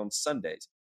irrigate on Sundays.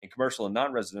 And commercial and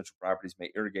non-residential properties may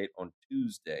irrigate on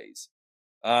Tuesdays.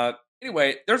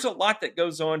 Anyway, there's a lot that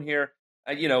goes on here.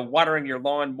 Watering your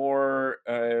lawn more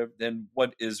than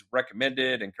what is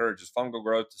recommended encourages fungal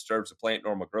growth, disturbs the plant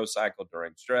normal growth cycle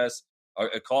during stress,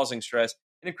 causing stress,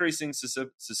 and increasing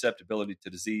susceptibility to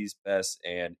disease, pests,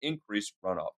 and increased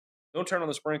runoff. Don't turn on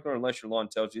the sprinkler unless your lawn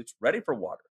tells you it's ready for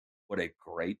water. What a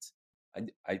great,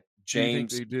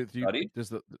 James study.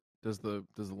 Does the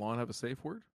lawn have a safe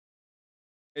word?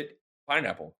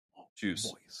 Pineapple juice.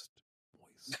 Moist.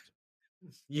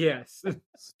 Yes.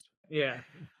 Moist. Yeah.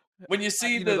 When you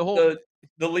see the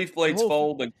leaf blades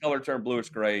fold and color turn bluish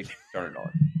gray, turn it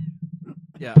on.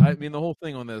 Yeah, I mean the whole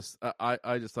thing on this,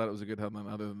 I just thought it was a good headline.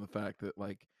 Other than the fact that,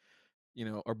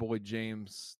 our boy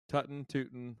James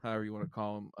Tootin, however you want to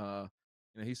call him,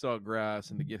 he saw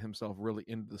grass, and to get himself really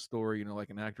into the story,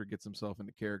 like an actor gets himself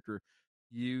into character,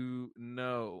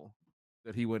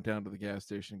 that he went down to the gas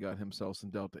station and got himself some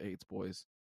Delta 8s, boys.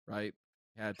 Right?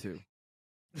 Had to.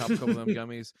 Pop a couple of them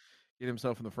gummies, get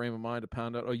himself in the frame of mind to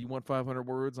pound out, oh, you want 500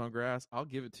 words on grass? I'll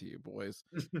give it to you, boys.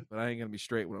 But I ain't going to be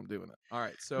straight when I'm doing it. All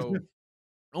right, so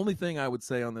only thing I would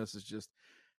say on this is just,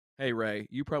 hey, Ray,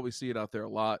 you probably see it out there a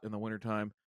lot in the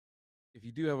wintertime. If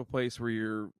you do have a place where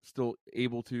you're still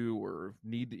able to or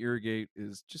need to irrigate,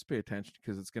 is just pay attention,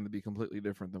 because it's going to be completely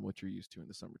different than what you're used to in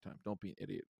the summertime. Don't be an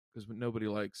idiot, because nobody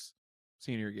likes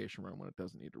seeing irrigation run when it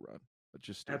doesn't need to run. But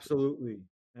just absolutely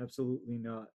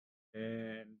not.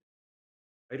 And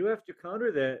I do have to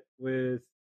counter that with,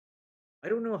 I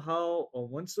don't know how a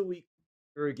once a week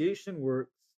irrigation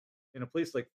works in a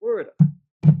place like Florida,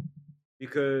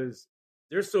 because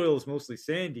their soil is mostly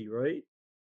sandy, right?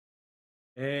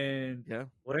 And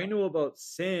what I know about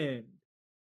sand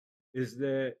is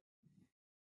that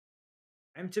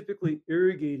I'm typically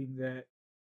irrigating that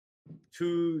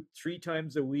 2-3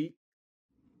 times a week,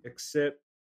 except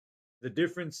the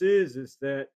difference is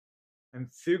that I'm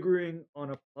figuring on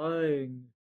applying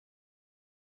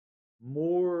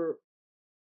more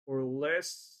or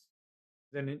less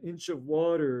than an inch of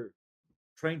water,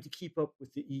 trying to keep up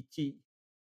with the ET.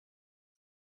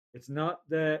 It's not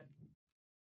that,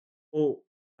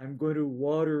 I'm going to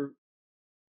water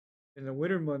in the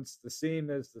winter months the same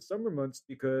as the summer months,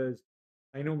 because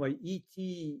I know my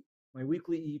weekly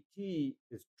ET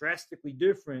is drastically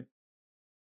different,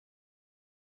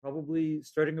 probably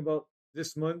starting about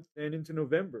this month and into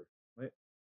November. Right?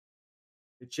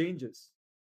 It changes.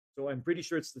 So I'm pretty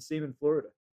sure it's the same in Florida.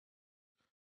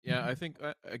 Yeah, I think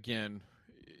again,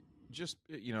 just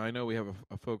I know we have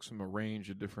a folks from a range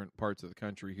of different parts of the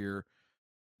country here.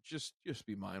 Just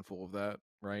be mindful of that,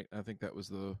 right? I think that was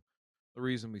the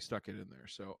reason we stuck it in there.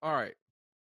 So, all right,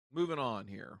 moving on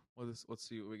here. Let's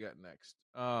see what we got next.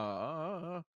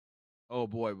 Oh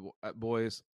boy,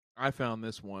 boys, I found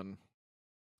this one,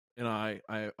 and I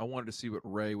wanted to see what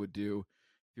Ray would do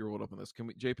if you rolled up on this. Can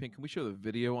we, JP? Can we show the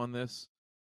video on this?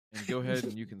 And go ahead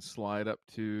and you can slide up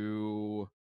to.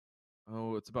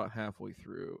 Oh, it's about halfway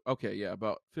through. Okay, yeah,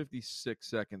 about 56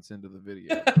 seconds into the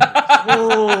video.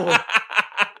 Oh.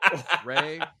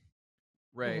 Ray,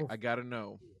 Oh. I gotta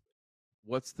know.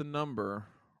 What's the number,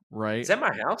 right? Is that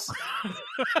my house?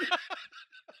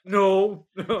 No.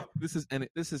 This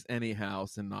is any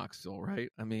house in Knoxville, right?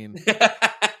 I mean,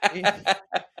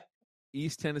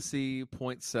 East Tennessee,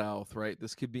 Point South, right?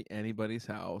 This could be anybody's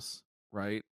house,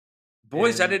 right?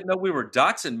 Boys, I And- didn't know we were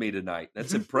doxing me tonight.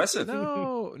 That's impressive.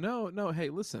 No. Hey,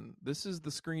 listen, this is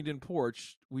the screened-in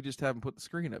porch. We just haven't put the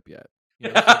screen up yet.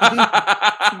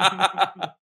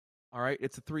 All right,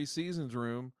 it's a 3 Seasons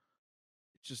room.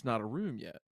 It's just not a room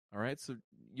yet. All right, so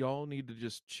y'all need to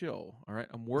just chill. All right,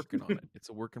 I'm working on it. It's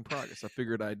a work in progress. I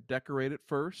figured I'd decorate it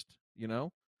first.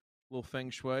 Little feng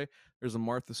shui. There's a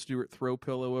Martha Stewart throw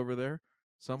pillow over there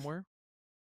somewhere.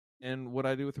 And what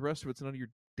I do with the rest of it's none of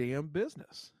your damn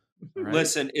business. All right?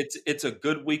 Listen, it's a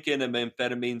good weekend of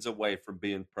amphetamines away from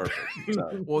being perfect.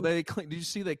 So. Well, did you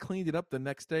see they cleaned it up the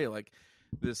next day? Like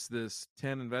this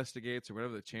 10 investigates or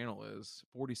whatever the channel is.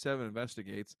 47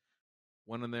 investigates.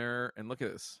 Went in there and look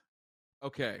at this.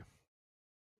 Okay,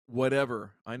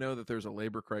 whatever. I know that there's a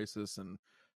labor crisis and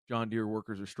John Deere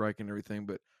workers are striking and everything,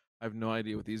 but I have no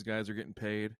idea what these guys are getting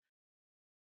paid.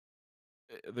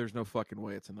 There's no fucking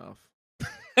way it's enough.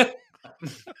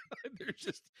 There's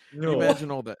just No.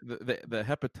 imagine all the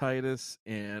hepatitis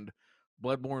and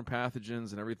bloodborne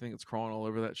pathogens and everything that's crawling all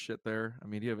over that shit there. I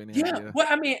mean, do you have any idea? Well,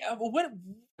 I mean, what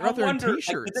They're I out there in wonder, like,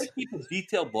 t-shirts. did they keep a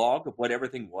detailed log of what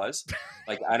everything was,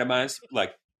 like itemized,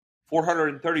 like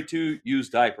 432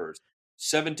 used diapers,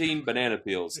 17 banana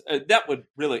peels? That would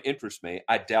really interest me.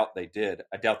 I doubt they did.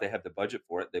 I doubt they have the budget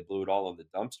for it. They blew it all on the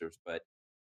dumpsters, but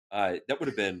that would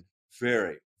have been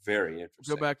very, very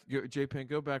interesting. JPen,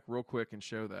 go back real quick and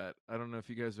show that. I don't know if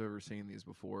you guys have ever seen these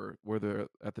before, where they're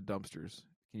at the dumpsters.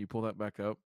 Can you pull that back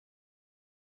up?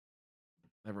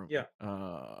 Never. Yeah.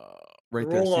 Right The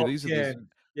there. See, roll-off these are can.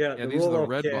 yeah, the these are the roll-off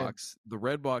red can. box. The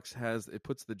red box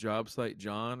puts the job site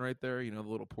John right there. The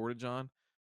little porta John.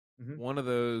 Mhm. One of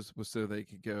those was so they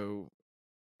could go,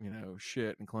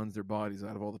 shit and cleanse their bodies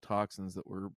out of all the toxins that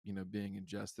were, being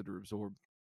ingested or absorbed,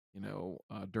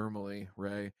 dermally,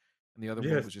 Ray. And the other one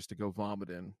Yes. was just to go vomit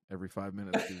in every 5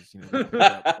 minutes because,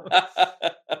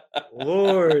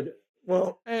 Lord.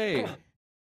 Well, hey,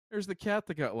 there's the cat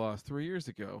that got lost 3 years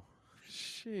ago.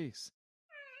 Jeez,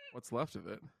 what's left of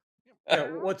it?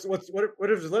 yeah, what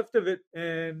is left of it,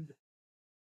 and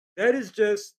that is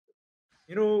just,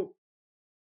 in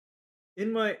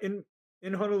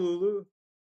Honolulu,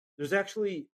 there's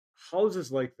actually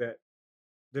houses like that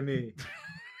to me.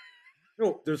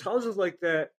 No, there's houses like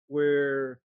that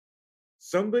where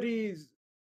somebody's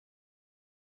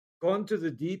gone to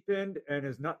the deep end and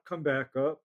has not come back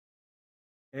up,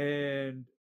 and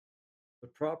the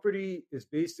property is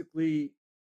basically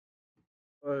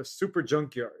a super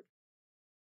junkyard,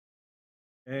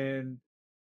 and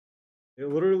it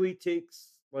literally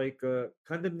takes like a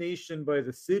condemnation by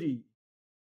the city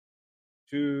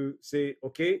to say,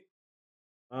 okay,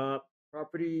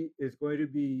 property is going to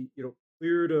be,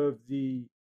 cleared of the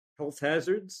health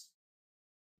hazards,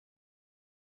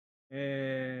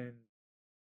 and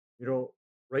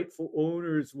rightful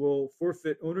owners will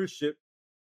forfeit ownership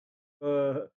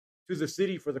to the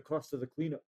city for the cost of the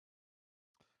cleanup.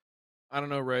 I don't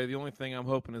know, Ray. The only thing I'm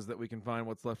hoping is that we can find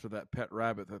what's left of that pet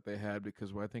rabbit that they had,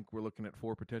 because I think we're looking at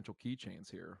 4 potential keychains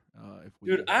here.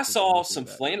 Dude, I saw some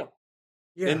flannel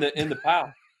in the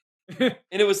pile, and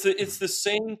it's the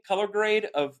same color grade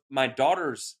of my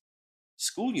daughter's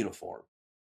school uniform.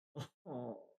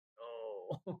 Oh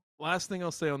no! Last thing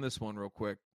I'll say on this one, real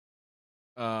quick.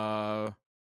 What are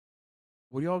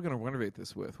y'all going to renovate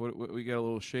this with? What we got a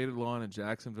little shaded lawn in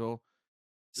Jacksonville.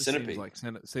 This Centipede. seems like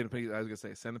Centipede. I was going to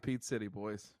say Centipede City,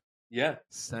 boys. Yeah.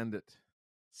 Send it.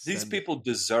 These people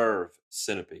deserve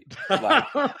centipede. Like,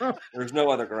 there's no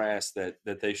other grass that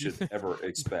they should ever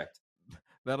expect.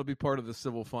 That'll be part of the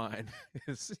civil fine.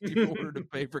 Is you order to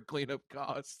pay for cleanup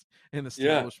costs and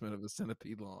establishment of a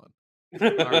centipede lawn. All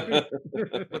right.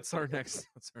 What's our next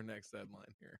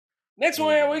headline here? Next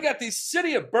one, we got the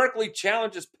City of Berkeley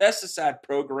challenges pesticide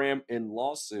program in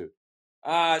lawsuit.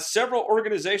 Several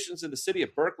organizations in the city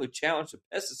of Berkeley challenged the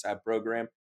pesticide program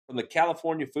from the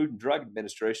California Food and Drug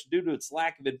Administration due to its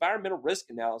lack of environmental risk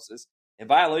analysis in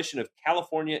violation of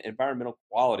California Environmental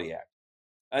Quality Act.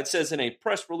 It says in a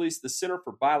press release, the Center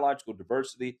for Biological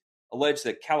Diversity alleged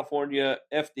that California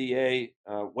FDA,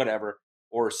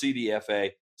 or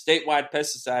CDFA, statewide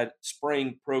pesticide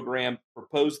spraying program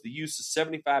proposed the use of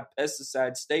 75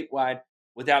 pesticides statewide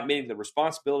without meeting the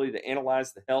responsibility to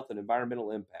analyze the health and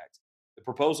environmental impacts. The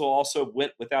proposal also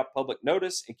went without public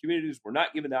notice, and communities were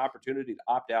not given the opportunity to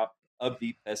opt out of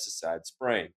the pesticide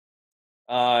spraying.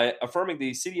 Affirming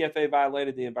the CDFA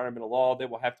violated the environmental law, they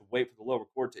will have to wait for the lower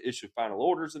court to issue final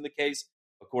orders in the case,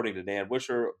 according to Dan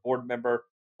Wisher, a board member.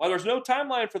 While there's no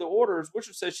timeline for the orders,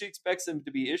 Wisher says she expects them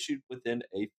to be issued within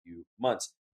a few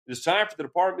months. It is time for the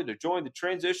department to join the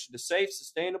transition to safe,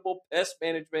 sustainable pest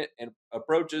management and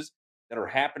approaches that are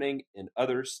happening in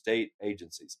other state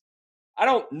agencies. I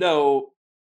don't know.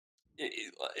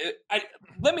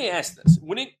 Let me ask this.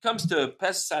 When it comes to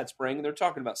pesticide spraying, and they're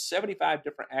talking about 75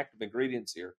 different active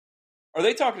ingredients here, are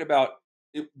they talking about,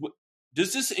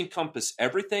 does this encompass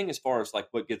everything as far as like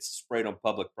what gets sprayed on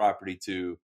public property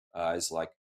to is like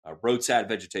roadside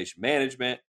vegetation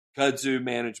management, kudzu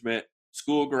management,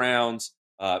 school grounds,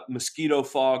 mosquito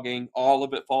fogging, all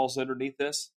of it falls underneath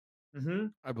this? Mm-hmm.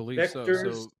 I believe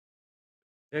Vectors, so.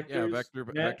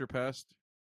 vectors, Vector pest.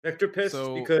 vector pests,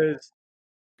 So- because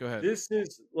Go ahead. this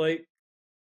is like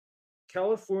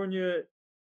California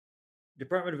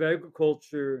Department of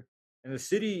Agriculture and the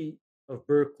city of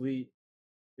Berkeley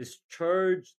is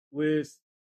charged with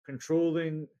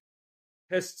controlling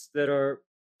pests that are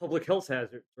public health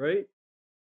hazards, right?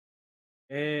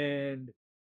 And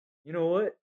you know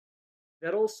what?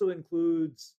 That also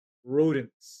includes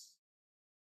rodents,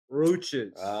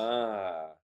 roaches,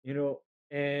 you know,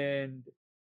 and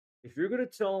if you're going to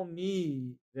tell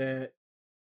me that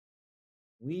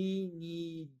we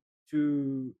need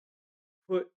to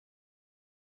put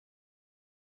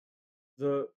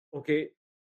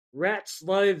rats'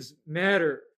 lives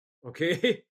matter,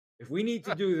 okay? If we need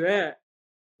to do that,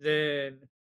 then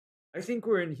I think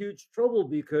we're in huge trouble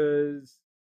because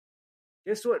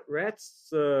guess what?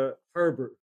 Rats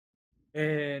harbor,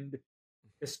 and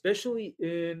especially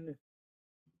in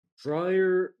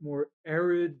drier, more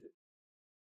arid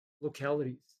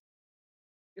localities.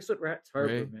 Guess what rats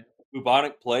harbor, Right. man?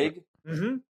 Bubonic plague?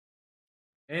 Mm-hmm.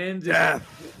 And this,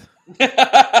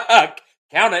 Death.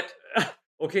 Count it.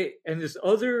 okay, and this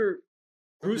other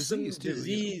gruesome Disease, too.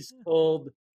 disease Yeah. called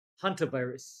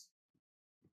hantavirus.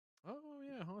 Oh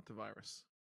yeah, hantavirus.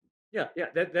 Yeah,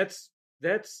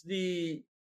 that's the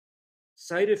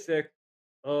side effect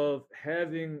of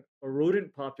having a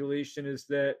rodent population is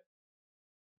that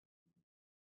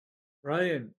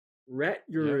Ryan, rat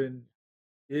urine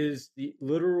is the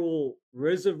literal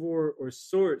reservoir or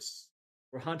source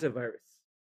for hantavirus.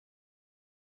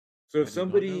 So if I did not know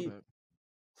somebody that.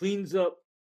 cleans up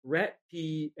rat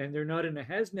pee and they're not in a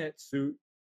hazmat suit,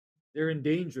 they're in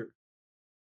danger.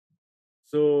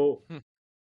 So Hmm.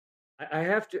 I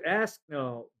have to ask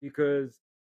now because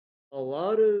a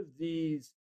lot of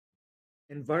these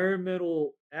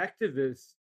environmental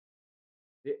activists,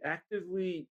 they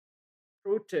actively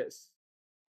protest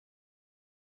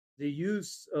the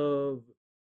use of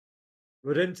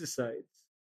rodenticides,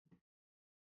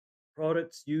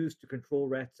 products used to control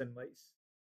rats and mice.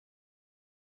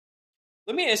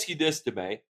 Let me ask you this,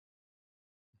 Demay.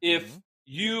 If Mhm.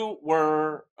 you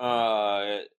were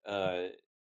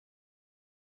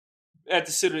at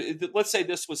the city, let's say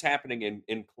this was happening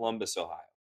in Columbus, Ohio,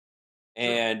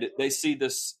 and they see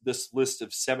this list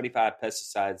of 75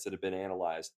 pesticides that have been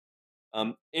analyzed.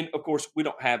 And of course, we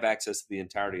don't have access to the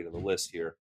entirety of the list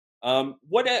here.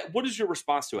 What is your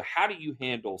response to it? How do you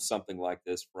handle something like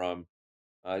this from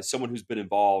someone who's been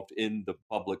involved in the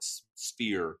public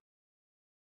sphere?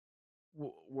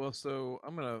 Well, so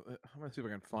I'm gonna see if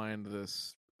I can find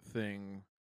this thing.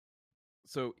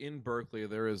 So in Berkeley,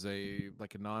 there is a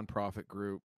nonprofit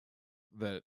group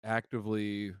that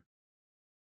actively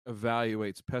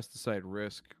evaluates pesticide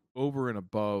risk over and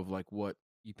above like what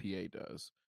EPA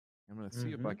does. I'm gonna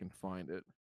see if I can find it.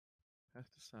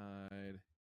 Pesticide.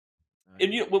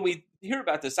 And when we hear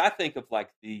about this, I think of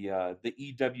like the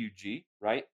EWG,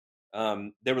 right?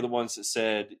 They were the ones that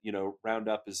said,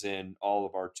 Roundup is in all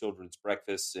of our children's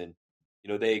breakfasts, and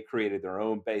they created their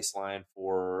own baseline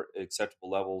for acceptable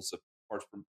levels of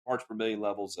parts per million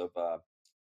levels of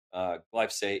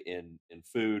glyphosate in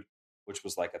food, which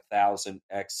was like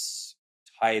 1,000x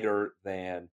tighter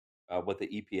than what the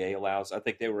EPA allows. I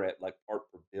think they were at like part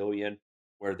per billion,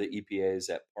 where the EPA is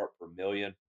at part per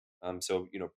million. So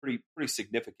pretty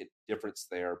significant difference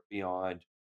there beyond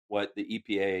what the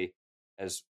EPA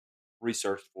has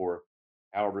researched for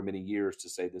however many years to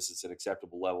say this is an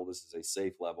acceptable level, this is a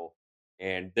safe level,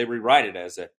 and they rewrite it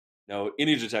as no,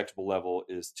 any detectable level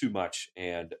is too much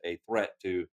and a threat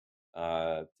to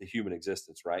human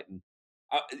existence, right?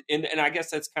 And I guess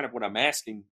that's kind of what I'm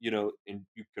asking, and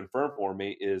you confirm for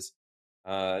me is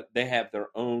they have their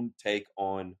own take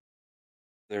on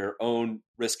their own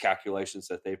risk calculations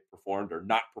that they've performed or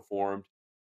not performed.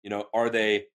 Are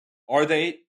they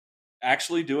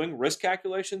actually doing risk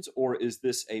calculations, or is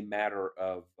this a matter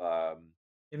of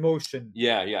Emotion.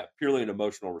 yeah, purely an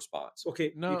emotional response?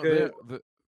 Okay, No, because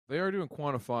they are doing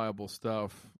quantifiable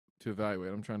stuff to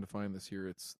evaluate. I'm trying to find this here.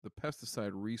 It's the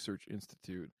Pesticide Research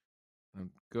Institute.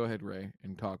 Go ahead, Ray,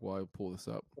 and talk while I pull this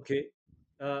up. okay,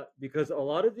 because a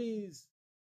lot of these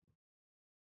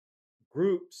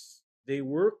groups, they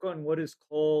work on what is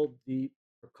called the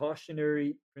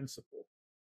precautionary principle,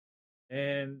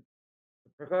 and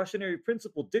the precautionary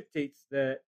principle dictates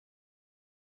that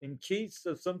in case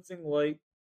of something like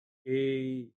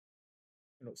a,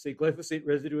 say glyphosate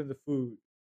residue in the food,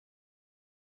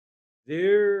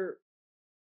 their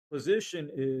position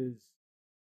is,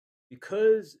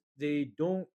 because they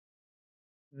don't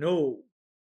know,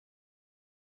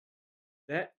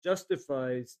 that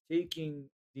justifies taking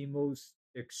the most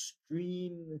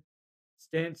extreme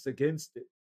stance against it,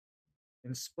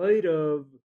 in spite of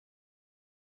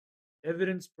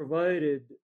evidence provided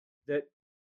that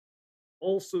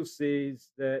also says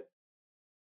that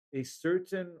a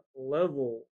certain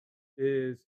level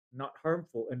is not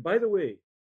harmful. And by the way,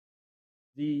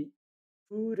 the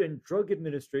Food and Drug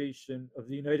Administration of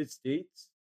the United States,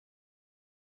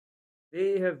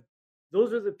 they have,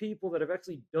 those are the people that have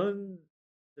actually done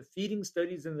the feeding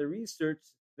studies and the research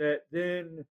that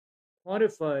then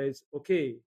quantifies,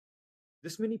 okay,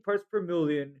 this many parts per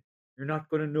million, you're not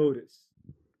going to notice.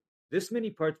 This many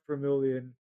parts per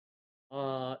million,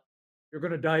 you're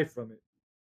going to die from it.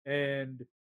 And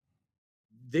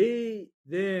they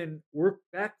then work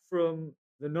back from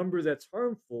the number that's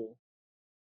harmful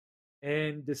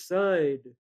and decide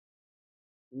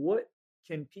what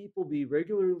can people be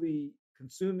regularly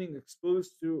consuming,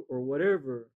 exposed to, or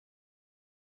whatever,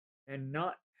 and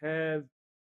not have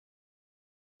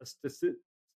a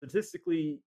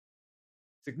statistically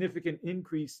significant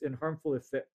increase in harmful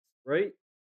effects, right?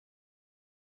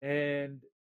 And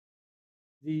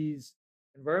these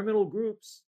environmental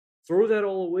groups throw that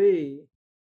all away,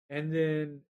 and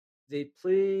then they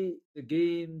play the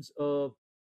games of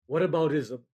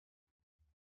whataboutism.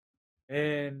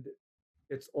 And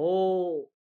it's all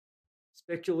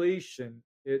speculation.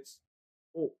 It's,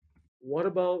 oh, what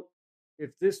about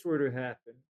if this were to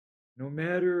happen? No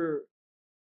matter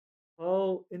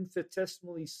how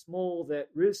infinitesimally small that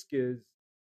risk is,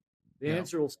 the Yeah.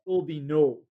 answer will still be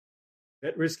no.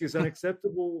 That risk is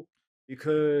unacceptable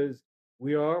because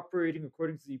we are operating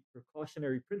according to the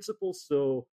precautionary principle,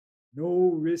 so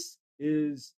no risk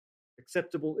is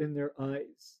acceptable in their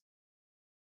eyes.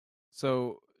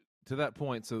 So, to that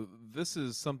point, so this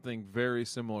is something very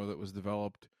similar that was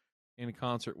developed in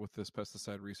concert with this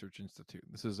Pesticide Research Institute.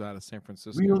 This is out of San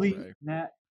Francisco. Really, Ray.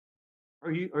 Matt?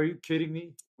 Are you kidding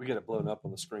me? We get it blown up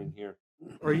on the screen here.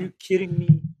 Are you kidding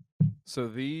me? So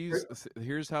these,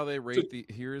 here's how they rate the.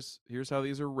 Here's how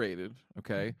these are rated.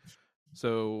 Okay,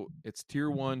 so it's tier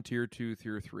 1, tier 2,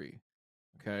 tier 3.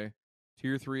 Okay,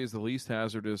 tier 3 is the least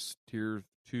hazardous. Tier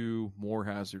 2 more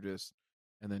hazardous,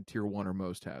 and then tier 1 are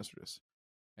most hazardous.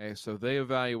 Okay, so they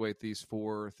evaluate these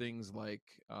for things like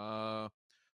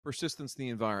persistence in the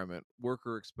environment,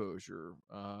 worker exposure,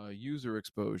 user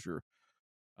exposure,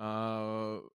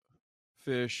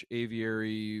 fish,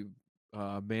 aviary,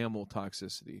 mammal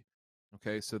toxicity.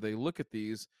 Okay, so they look at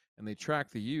these and they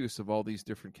track the use of all these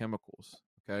different chemicals.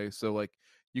 Okay, so like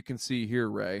you can see here,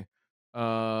 Ray,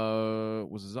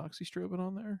 was azoxystrobin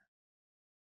on there?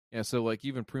 Yeah, so like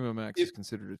even Primomax is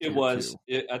considered a tier It was.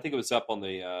 2. I think it was up on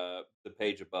the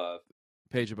page above.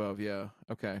 Page above, yeah.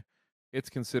 Okay, it's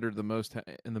considered the most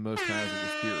in the most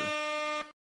hazardous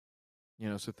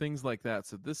tier. So things like that.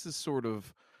 So this is sort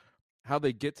of how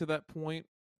they get to that point.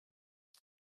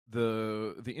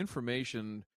 The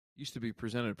information used to be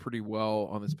presented pretty well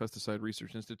on this Pesticide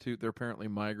Research Institute. They're apparently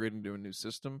migrating to a new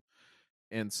system,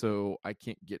 and so I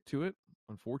can't get to it,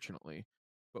 unfortunately.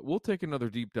 But we'll take another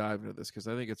deep dive into this because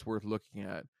I think it's worth looking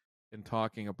at and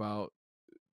talking about,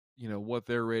 what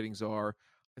their ratings are.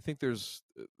 I think there's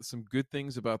some good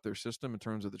things about their system in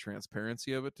terms of the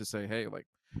transparency of it to say, hey, like,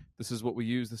 this is what we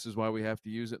use, this is why we have to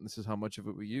use it, and this is how much of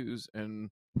it we use. And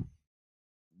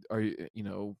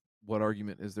what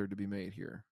argument is there to be made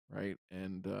here? right?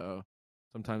 And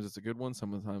sometimes it's a good one,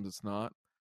 sometimes it's not,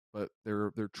 but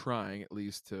they're trying at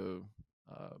least to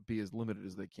be as limited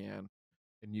as they can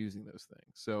in using those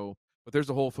things. So, but there's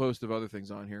a whole host of other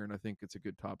things on here, and I think it's a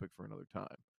good topic for another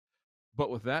time. But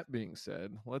with that being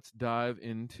said, let's dive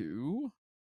into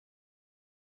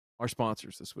our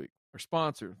sponsors this week. Our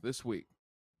sponsor this week,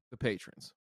 the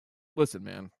patrons. Listen,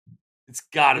 man, It's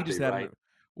got to we be just had right.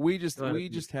 we just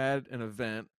had an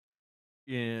event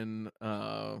in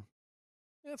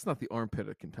it's not the armpit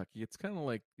of Kentucky. It's kind of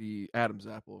like the Adam's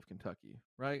apple of Kentucky,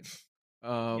 right?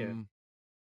 Yeah.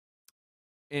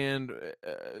 And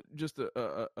just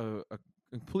a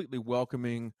completely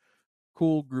welcoming,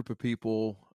 cool group of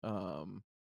people.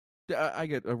 I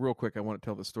get real quick. I want to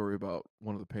tell the story about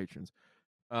one of the patrons.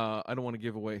 I don't want to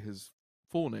give away his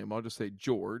full name. I'll just say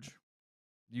George.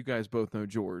 You guys both know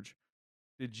George.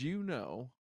 Did you know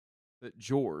that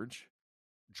George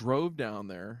drove down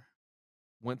there,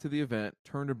 went to the event,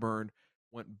 turned and burned,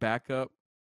 went back up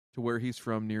to where he's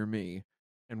from near me,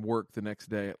 and worked the next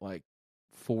day at like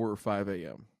 4 or 5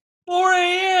 a.m.? 4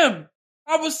 a.m.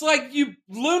 I was like, you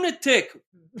lunatic.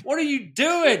 What are you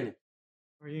doing?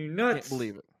 Are you nuts? Can't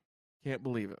believe it. Can't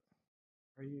believe it.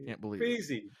 Are you Can't believe it.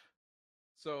 crazy?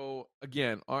 So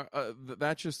again,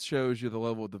 that just shows you the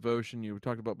level of devotion. You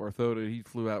talked about Barthoda; he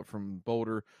flew out from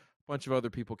Boulder. A bunch of other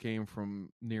people came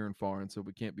from near and far, and so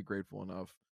we can't be grateful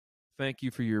enough. Thank you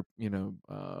for your your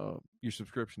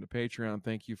subscription to Patreon.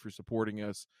 Thank you for supporting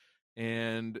us.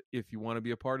 And if you want to be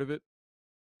a part of it,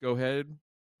 go ahead,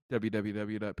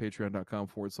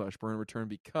 www.patreon.com/burn return.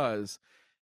 Because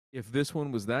if this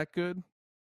one was that good,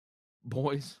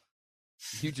 boys,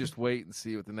 you just wait and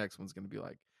see what the next one's going to be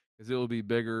like. Because it'll be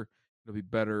bigger, it'll be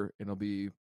better, and it'll be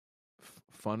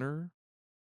funner,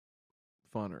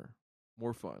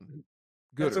 more fun,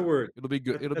 gooder. That's a word. It'll be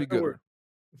good. It'll be That's a word. gooder.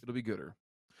 It'll be gooder.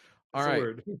 That's All right. a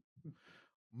word.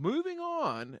 Moving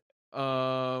on.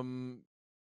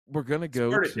 We're gonna go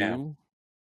Burn it to down.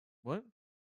 what?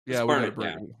 Let's Yeah, we burn gotta it burn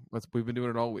down. it. We've been doing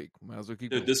it all week. Might as well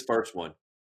keep Dude, going. this first one.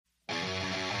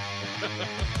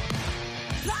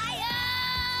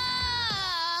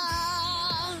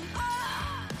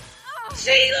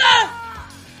 Sheila!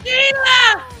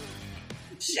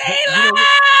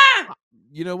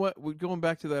 You know what? We're going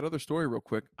back to that other story real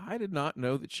quick. I did not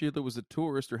know that Sheila was a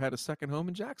tourist or had a second home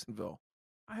in Jacksonville.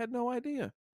 I had no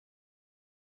idea.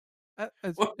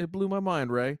 Well, It blew my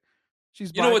mind, Ray.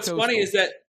 She's you know what's bi-coastal. funny is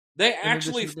that they In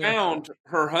actually addition to being- found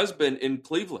her husband in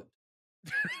Cleveland.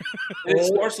 And it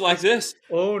starts like this.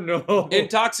 Oh no!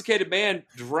 Intoxicated man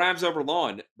drives over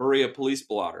lawn. Berea police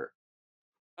blotter.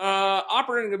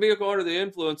 Operating a vehicle under the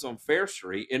influence on Fair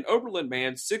Street, an Oberlin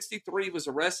man, 63, was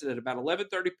arrested at about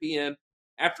 11:30 p.m.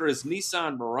 after his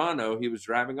Nissan Murano he was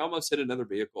driving almost hit another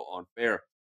vehicle on Fair.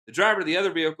 The driver of the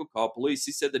other vehicle called police.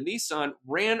 He said the Nissan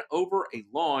ran over a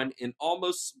lawn and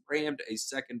almost rammed a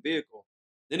second vehicle.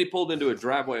 Then he pulled into a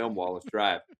driveway on Wallace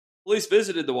Drive. Police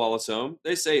visited the Wallace home.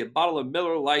 They say a bottle of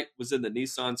Miller Lite was in the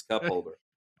Nissan's cup holder.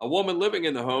 A woman living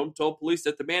in the home told police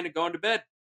that the man had gone to bed.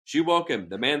 She woke him.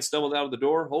 The man stumbled out of the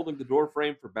door, holding the door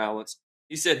frame for balance.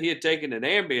 He said he had taken an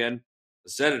Ambien, a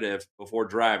sedative, before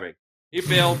driving. He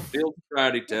failed field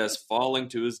sobriety test, falling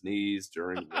to his knees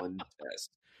during one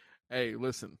test. Hey,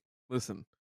 listen.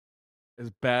 As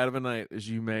bad of a night as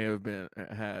you may have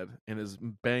had, and as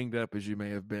banged up as you may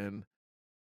have been,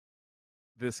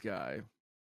 this guy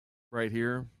right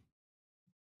here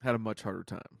had a much harder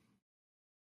time.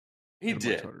 He Had a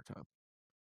did. much harder time.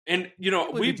 And,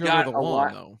 We've got the a lawn,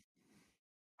 lot. though.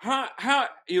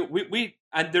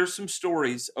 There's some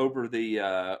stories over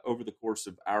the course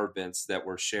of our events that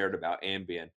were shared about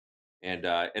Ambien, and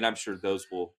I'm sure those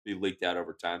will be leaked out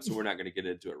over time. So we're not going to get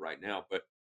into it right now. But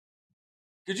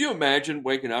could you imagine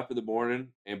waking up in the morning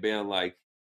and being like,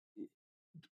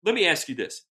 "Let me ask you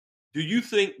this: do you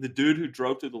think the dude who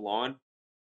drove through the lawn?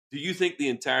 Do you think the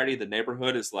entirety of the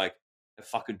neighborhood is like, that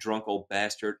fucking drunk old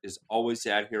bastard is always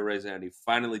out here raising hand? He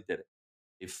finally did it.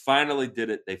 He finally did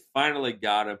it. They finally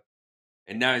got him.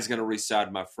 And now he's going to reside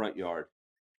in my front yard."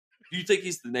 Do you think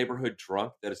he's the neighborhood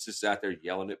drunk that is just out there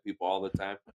yelling at people all the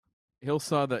time? He'll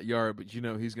saw that yard, but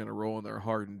he's going to roll in there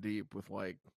hard and deep with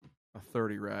like a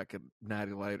 30 rack and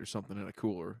Natty Light or something in a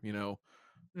cooler.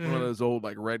 One of those old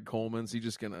like red Colemans. He's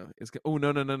just gonna. Oh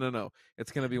no!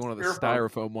 It's gonna be one of the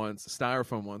styrofoam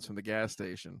ones from the gas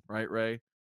station, right, Ray?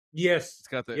 Yes. It's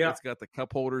got the yeah. It's got the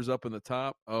cup holders up in the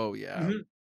top. Oh yeah. Mm-hmm.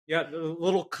 Yeah, the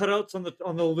little cutouts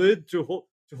on the lid to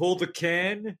hold the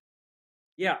can.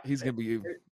 Yeah, he's gonna be.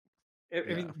 I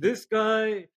mean, this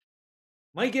guy.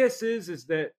 My guess is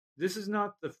that this is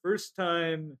not the first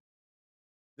time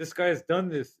this guy has done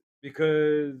this,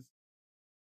 because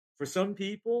for some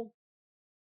people,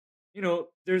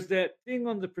 there's that thing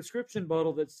on the prescription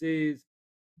bottle that says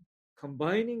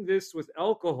combining this with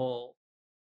alcohol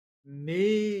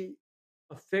may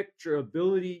affect your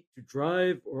ability to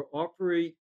drive or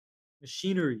operate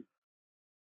machinery.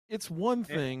 It's one And,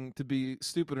 thing to be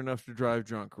stupid enough to drive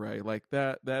drunk, right? Like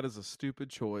that is a stupid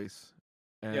choice.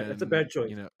 yeah, that's a And bad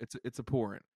choice. it's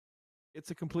abhorrent. It's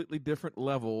a completely different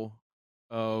level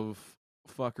of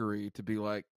fuckery to be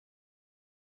like,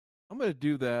 I'm gonna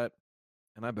do that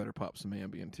and I better pop some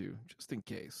Ambien too, just in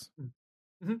case.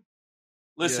 Mm-hmm.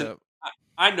 Listen, Yeah.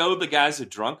 I know the guy's a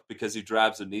drunk because he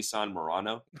drives a Nissan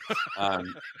Murano.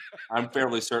 I'm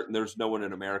fairly certain there's no one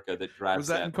in America that drives Was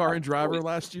that that in Car by and Driver choice.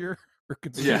 last year or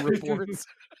Consumer Yeah. Reports?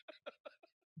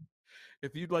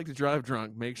 If you'd like to drive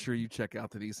drunk, make sure you check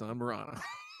out the Nissan Murano.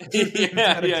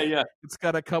 yeah. It's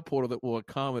got a cup holder that will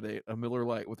accommodate a Miller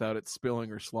Lite without it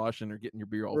spilling or sloshing or getting your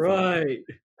beer all foamy. Right.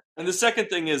 And the second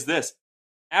thing is this.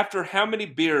 After how many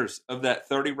beers of that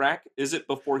 30 rack is it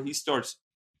before he starts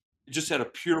just out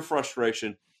of pure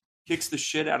frustration, kicks the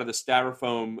shit out of the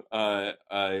styrofoam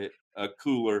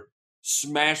cooler,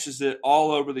 smashes it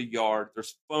all over the yard.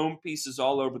 There's foam pieces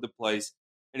all over the place.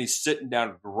 And he's sitting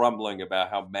down grumbling about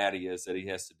how mad he is that he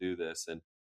has to do this. And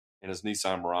his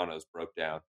Nissan Murano's broke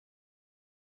down.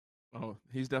 Oh,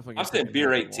 he's definitely I'm gonna saying take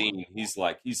beer another 18.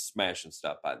 one. He's smashing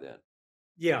stuff by then.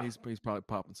 Yeah. He's probably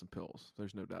popping some pills.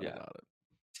 There's no doubt Yeah. about it.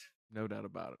 No doubt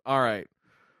about it. All right.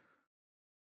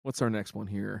 What's our next one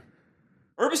here?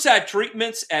 Herbicide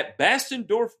treatments at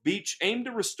Bastendorf Beach aim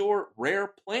to restore rare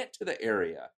plant to the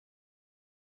area.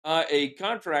 A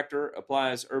contractor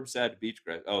applies herbicide to beach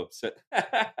grass.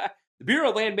 The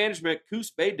Bureau of Land Management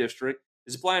Coos Bay District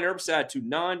is applying herbicide to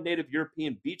non-native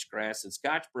European beach grass and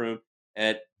Scotch broom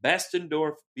at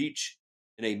Bastendorf Beach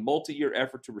in a multi-year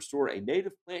effort to restore a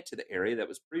native plant to the area that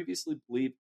was previously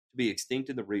believed to be extinct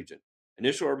in the region.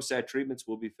 Initial herbicide treatments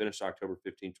will be finished October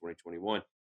 15, 2021.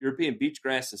 European beach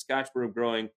grass and Scotch broom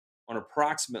growing on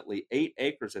approximately 8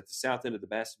 acres at the south end of the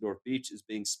Bastendorf Beach is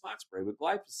being spot sprayed with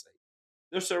glyphosate.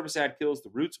 This herbicide kills the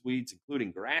roots of weeds,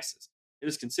 including grasses. It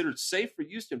is considered safe for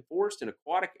use in forest and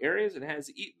aquatic areas and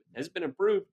has been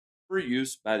approved for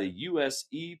use by the U.S.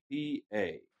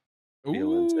 EPA.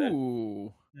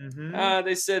 Ooh. Mm-hmm.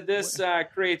 They said this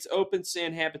creates open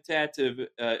sand habitat to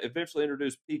eventually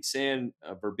introduce pink sand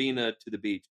verbena to the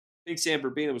beach. Pink sand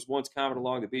verbena was once common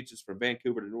along the beaches from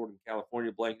Vancouver to Northern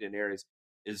California, blanketed in areas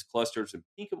is clusters of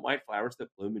pink and white flowers that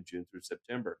bloom in June through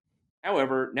September.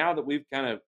 However, now that we've kind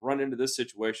of run into this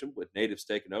situation with natives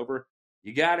taking over,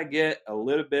 you got to get a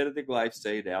little bit of the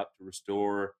glyphosate out to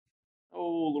restore a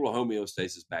little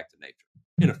homeostasis back to nature,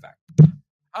 in effect.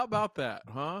 How about that,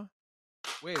 huh?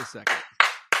 Wait a second.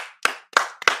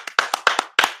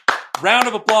 Round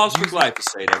of applause for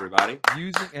glyphosate, everybody.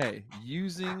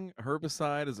 Using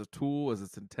herbicide as a tool as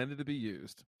it's intended to be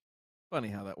used. Funny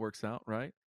how that works out,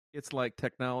 right? It's like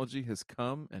technology has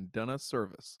come and done us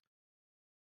service.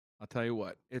 I'll tell you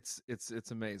what, it's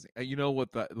amazing. You know what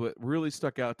really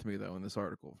stuck out to me though in this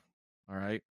article. All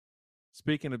right.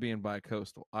 Speaking of being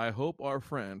bi-coastal, I hope our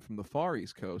friend from the far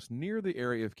East Coast near the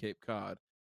area of Cape Cod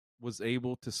was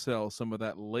able to sell some of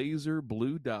that laser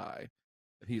blue dye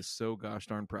that he is so gosh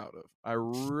darn proud of. I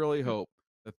really hope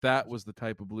that was the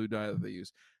type of blue dye that they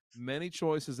use. Many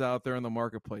choices out there in the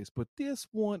marketplace, but this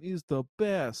one is the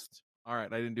best. All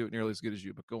right, I didn't do it nearly as good as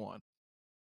you, but go on.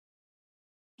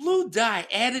 Blue dye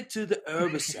added to the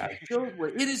herbicide shows where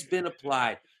it has been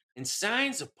applied, and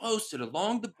signs are posted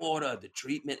along the border of the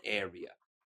treatment area.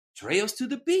 Trails to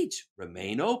the beach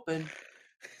remain open.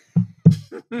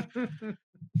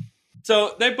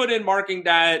 So they put in marking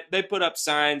dye. They put up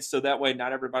signs so that way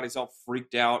not everybody's all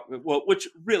freaked out. Well, which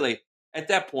really, at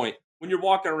that point, when you're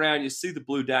walking around, you see the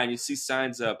blue dye and you see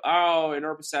signs up, oh, an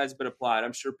herbicide's been applied.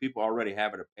 I'm sure people are already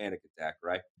having a panic attack,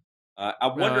 right? I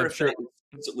wonder if they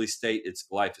explicitly state it's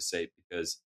glyphosate,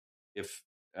 because if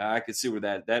I could see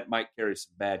where that might carry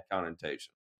some bad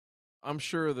connotation. I'm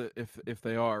sure that if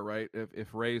they are right,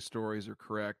 if Ray's stories are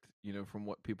correct, from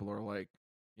what people are like,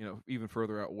 even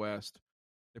further out west,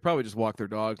 they probably just walk their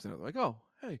dogs and they're like, oh,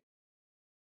 hey,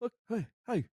 look, hey,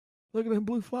 look at them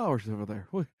blue flowers over there.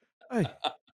 Hey,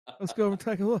 let's go over and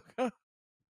take a look. Huh?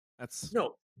 That's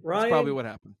probably what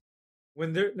happened.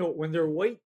 When their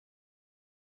white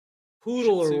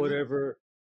poodle or whatever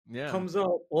comes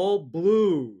out all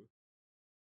blue,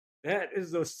 that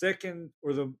is the second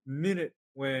or the minute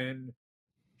when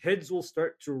heads will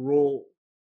start to roll.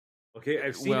 Okay,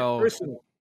 I've seen it personally.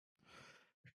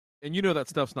 And that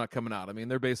stuff's not coming out. I mean,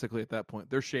 they're basically at that point,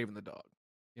 they're shaving the dog.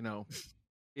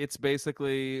 It's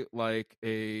basically like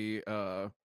a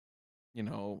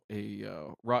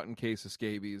a rotten case of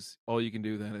scabies, all you can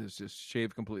do then is just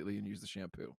shave completely and use the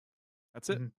shampoo. That's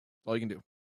it. All you can do.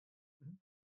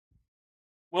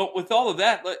 Well, with all of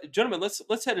that, gentlemen,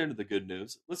 let's head into the good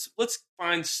news. Let's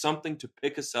find something to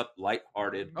pick us up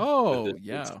lighthearted. Oh, with this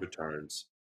yeah. week's returns.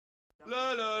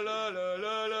 La la la la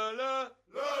la la la la la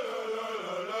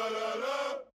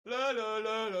la la la la la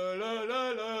la la la la la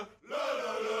la.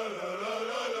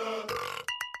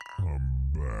 I'm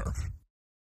back.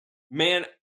 Man,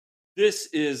 this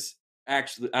is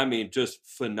actually, I mean, just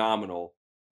phenomenal.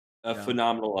 A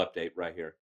phenomenal update right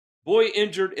here. Boy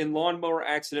injured in lawnmower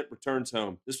accident returns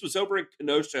home. This was over in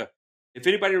Kenosha. If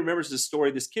anybody remembers this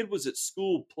story, this kid was at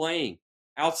school playing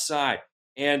outside,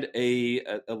 and a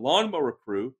lawnmower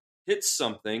crew hit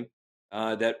something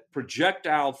that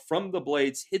projectile from the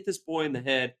blades hit this boy in the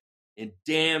head and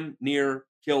damn near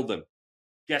killed him.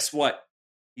 Guess what?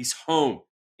 He's home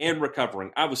and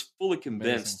recovering. I was fully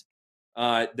convinced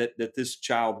that this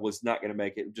child was not going to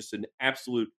make it. Just an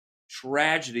absolute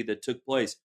tragedy that took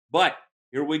place. But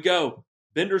here we go.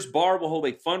 Bender's Bar will hold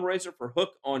a fundraiser for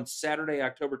Hook on Saturday,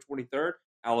 October 23rd.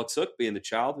 Alex Hook being the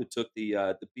child who took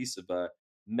the piece of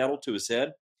metal to his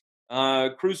head.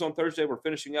 Crews on Thursday were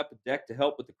finishing up a deck to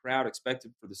help with the crowd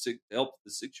expected for to help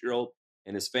the 6-year-old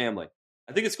and his family.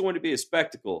 I think it's going to be a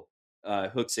spectacle,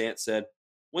 Hook's aunt said.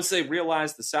 Once they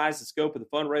realize the size and scope of the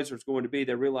fundraiser is going to be,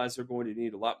 they realize they're going to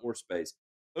need a lot more space.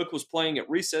 Hook was playing at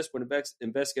recess when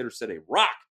investigators said a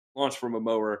rock launched from a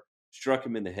mower struck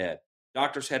him in the head.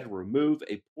 Doctors had to remove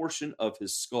a portion of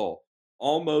his skull,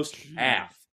 almost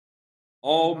half.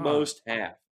 Almost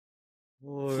half.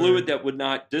 Lord. Fluid that would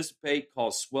not dissipate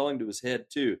caused swelling to his head,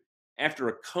 too. After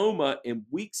a coma and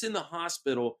weeks in the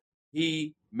hospital,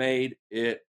 he made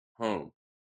it home.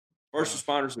 First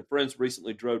responders and friends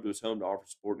recently drove to his home to offer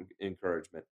support and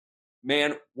encouragement.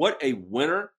 Man, what a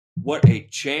winner. What a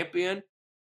champion.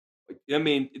 I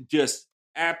mean, just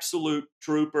absolute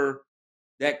trooper.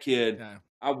 That kid,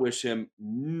 I wish him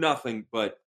nothing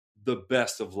but the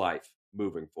best of life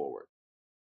moving forward.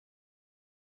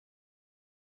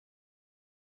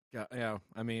 Yeah.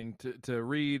 I mean, to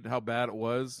read how bad it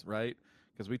was, right?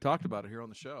 Because we talked about it here on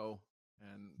the show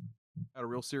and had a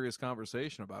real serious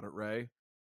conversation about it, Ray,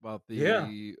 about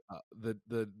the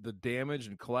damage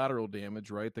and collateral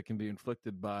damage, right, that can be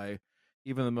inflicted by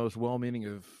even the most well-meaning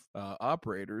of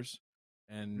operators.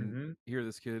 And here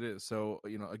this kid is. So,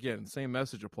 again, same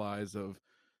message applies of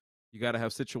you got to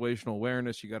have situational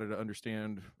awareness. You got to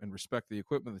understand and respect the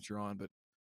equipment that you're on. But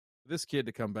this kid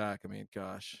to come back, I mean,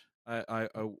 gosh, I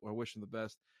wish him the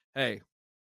best. Hey,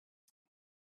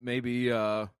 maybe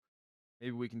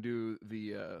we can do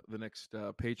the next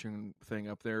patron thing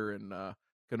up there in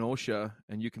Kenosha,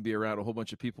 and you can be around a whole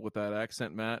bunch of people with that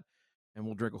accent, Matt, and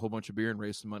we'll drink a whole bunch of beer and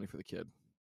raise some money for the kid.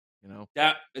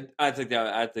 That I think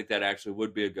that actually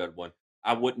would be a good one.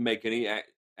 I wouldn't make any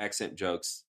accent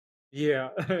jokes. Yeah.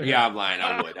 Yeah, I'm lying.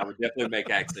 I would definitely make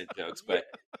accent jokes, but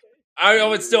I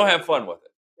would still have fun with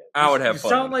it. I would have fun.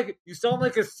 You sound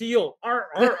like a seal. Arr,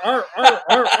 arr, arr, arr,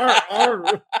 arr, arr,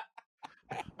 arr.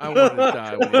 I wanted to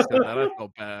die when he said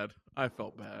that. I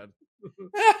felt bad.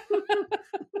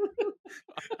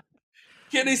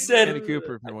 Kenny said, Kenny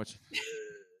Cooper, if you're watching,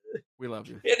 we love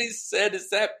you. Kenny said, is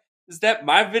that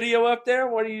my video up there?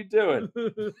 What are you doing?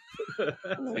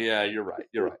 Yeah, you're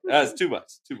right. That's too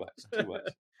much.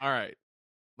 All right.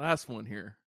 Last one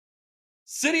here.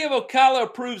 City of Ocala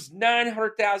approves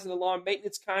 $900,000 in lawn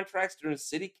maintenance contracts during a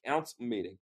city council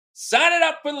meeting. Sign it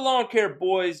up for the lawn care,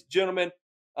 boys, gentlemen.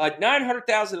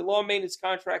 $900,000 in lawn maintenance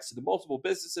contracts to the multiple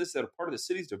businesses that are part of the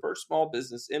city's diverse small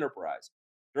business enterprise.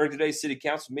 During today's city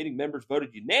council meeting, members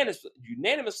voted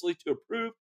unanimously to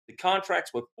approve the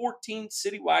contracts with 14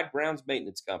 citywide grounds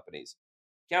maintenance companies.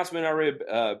 Councilman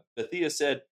Aria Bethia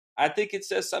said, I think it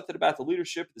says something about the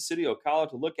leadership of the city of Ocala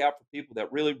to look out for people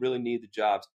that really, really need the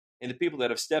jobs and the people that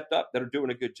have stepped up that are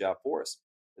doing a good job for us.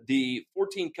 The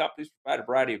 14 companies provide a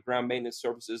variety of ground maintenance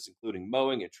services, including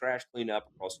mowing and trash cleanup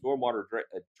across stormwater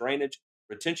drainage,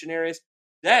 retention areas.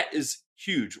 That is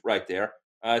huge right there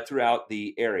throughout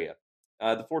the area.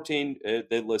 The 14,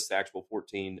 they list the actual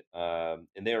 14, and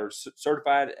they are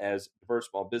certified as diverse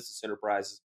small business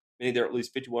enterprises, meaning they're at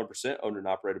least 51% owned and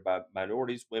operated by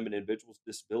minorities, women, individuals,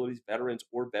 disabilities, veterans,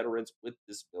 or veterans with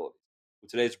disabilities.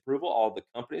 With today's approval, all the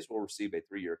companies will receive a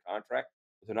 3-year contract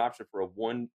with an option for a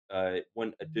one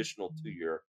additional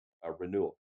 2-year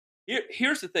renewal.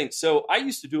 Here's the thing. So I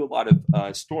used to do a lot of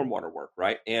stormwater work,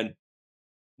 right? And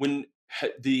when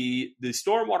the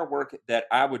stormwater work that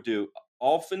I would do,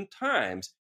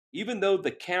 oftentimes, even though the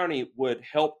county would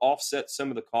help offset some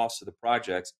of the costs of the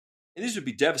projects, and these would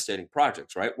be devastating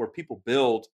projects, right? Where people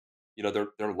build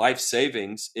their life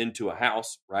savings into a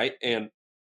house, right? And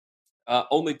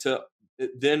only to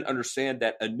then understand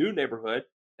that a new neighborhood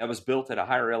that was built at a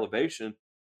higher elevation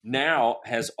now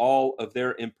has all of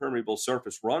their impermeable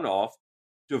surface runoff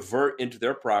divert into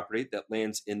their property that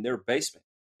lands in their basement.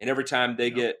 And every time they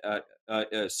Yep. get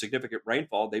a significant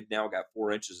rainfall, they've now got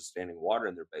 4 inches of standing water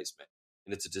in their basement,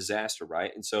 and it's a disaster,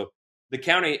 right? And so the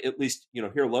county, at least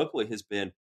here locally, has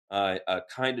been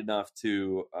kind enough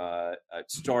to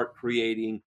start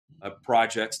creating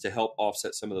projects to help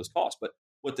offset some of those costs. But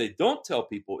what they don't tell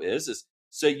people is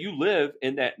say you live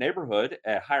in that neighborhood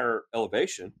at higher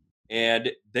elevation,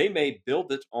 and they may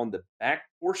build it on the back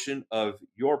portion of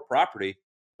your property,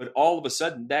 but all of a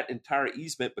sudden that entire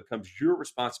easement becomes your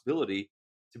responsibility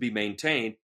to be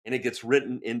maintained, and it gets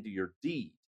written into your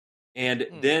deed. And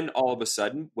Hmm. then all of a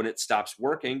sudden, when it stops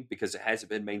working because it hasn't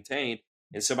been maintained,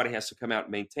 and somebody has to come out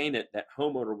and maintain it, that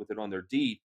homeowner with it on their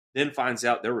deed then finds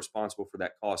out they're responsible for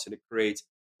that cost, and it creates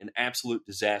an absolute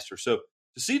disaster. So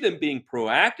to see them being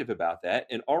proactive about that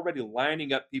and already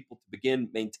lining up people to begin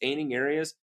maintaining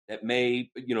areas that may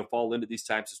fall into these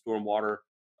types of stormwater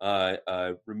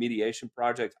remediation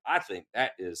projects, I think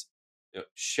that is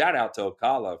shout out to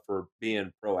Ocala for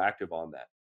being proactive on that,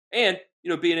 and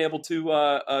being able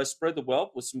to spread the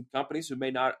wealth with some companies who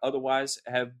may not otherwise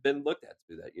have been looked at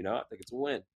to do that. I think it's a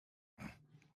win.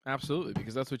 Absolutely,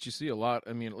 because that's what you see a lot.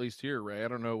 I mean, at least here, Ray. I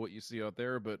don't know what you see out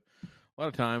there, but a lot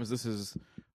of times this is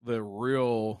the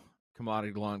real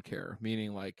commodity lawn care,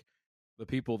 meaning like the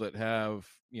people that have,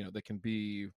 that can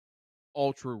be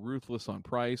ultra ruthless on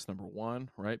price, number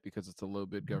one, right? Because it's a low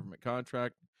bid government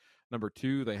contract. Number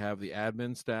two, they have the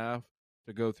admin staff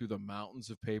to go through the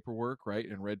mountains of paperwork, right?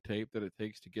 And red tape that it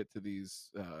takes to get to these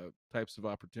types of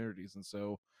opportunities. And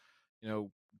so, you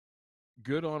know,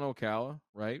 good on Ocala,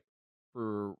 right?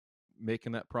 For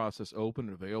making that process open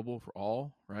and available for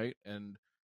all, right? And,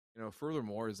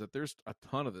 furthermore, is that there's a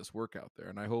ton of this work out there.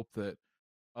 And I hope that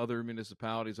other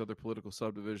municipalities, other political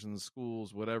subdivisions,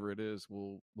 schools, whatever it is,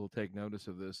 will take notice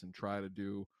of this and try to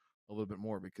do a little bit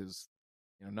more, because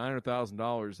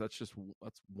 $900,000,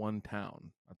 that's one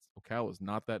town. That's Ocala is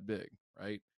not that big,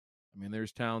 right? I mean,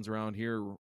 there's towns around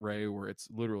here, Ray, where it's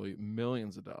literally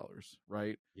millions of dollars,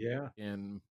 right? Yeah.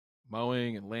 In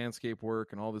mowing and landscape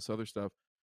work and all this other stuff.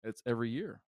 It's every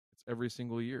year. It's every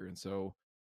single year, and so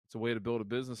it's a way to build a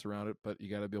business around it. But you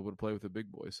got to be able to play with the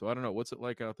big boys. So I don't know, what's it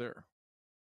like out there?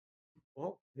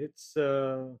 Well, it's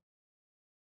a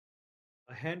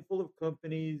handful of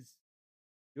companies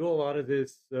do a lot of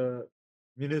this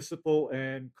municipal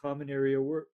and common area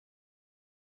work.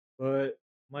 But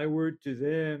my word to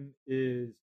them is,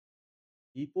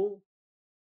 people,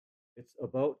 it's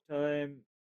about time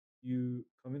you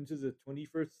come into the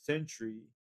 21st century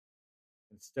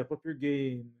and step up your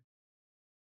game,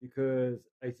 because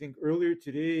I think earlier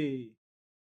today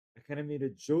I kind of made a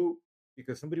joke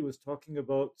because somebody was talking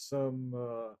about some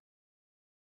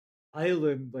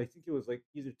island. I think it was like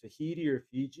either Tahiti or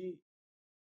Fiji.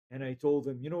 And I told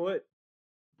them, you know what?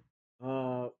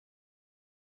 Uh,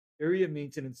 area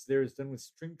maintenance there is done with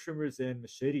string trimmers and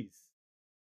machetes.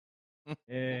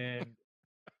 And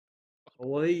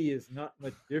Hawaii is not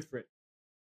much different.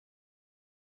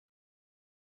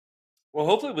 Well,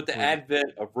 hopefully, with the Where the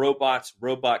advent of robots,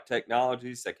 robot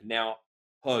technologies that can now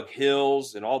hug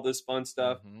hills and all this fun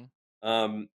stuff,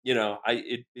 mm-hmm.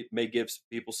 it may give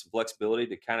people some flexibility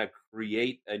to kind of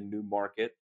create a new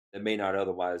market that may not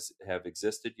otherwise have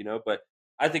existed. But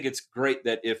I think it's great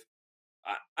that if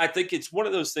I think it's one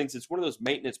of those things. It's one of those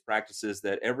maintenance practices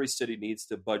that every city needs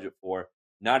to budget for.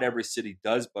 Not every city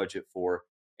does budget for,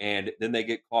 and then they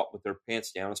get caught with their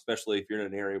pants down, especially if you're in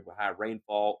an area with high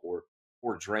rainfall or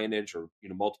poor drainage, or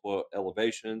multiple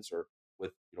elevations, or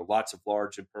with lots of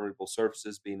large impermeable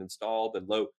surfaces being installed and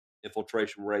low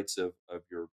infiltration rates of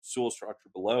your soil structure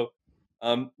below.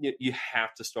 You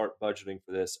have to start budgeting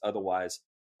for this, otherwise,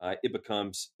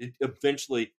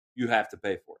 eventually you have to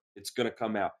pay for it. It's going to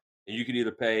come out. And you can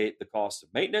either pay the cost of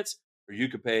maintenance or you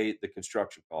could pay the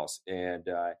construction costs. And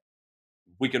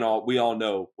we all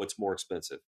know what's more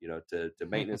expensive, to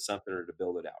maintenance something or to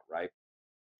build it out, right?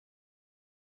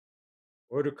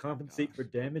 Or to compensate for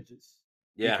Gosh. damages.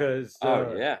 Yeah. Because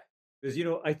Oh yeah.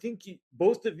 I think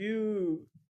both of you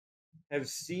have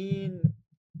seen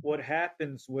what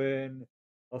happens when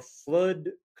a flood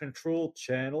control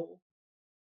channel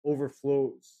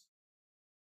overflows.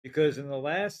 Because in the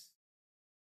last,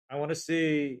 I want to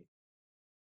say,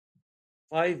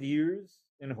 5 years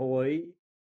in Hawaii,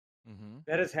 Mm-hmm.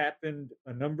 that has happened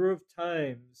a number of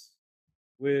times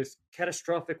with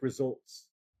catastrophic results.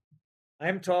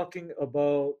 I'm talking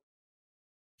about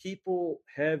people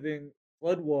having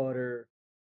floodwater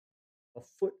a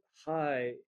foot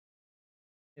high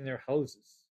in their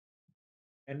houses,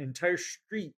 and entire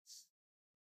streets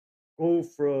go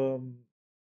from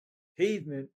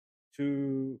pavement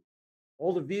to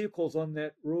all the vehicles on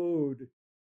that road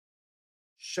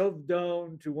shoved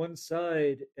down to one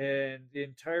side, and the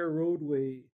entire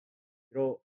roadway,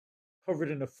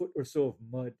 covered in a foot or so of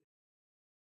mud.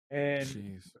 And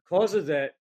Jeez. the cause of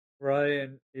that,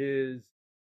 Ryan, is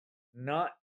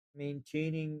not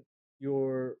maintaining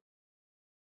your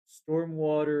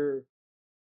stormwater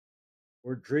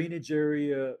or drainage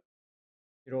area,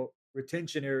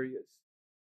 retention areas.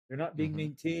 They're not being Mhm.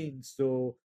 maintained,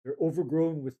 so they're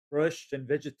overgrown with brush and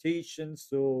vegetation,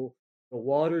 so the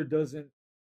water doesn't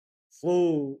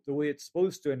flow the way it's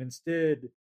supposed to, and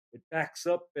instead it backs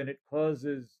up and it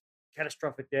causes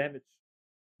catastrophic damage.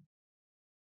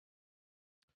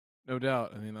 No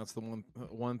doubt. I mean, that's the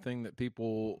one thing that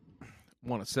people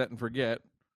want to set and forget,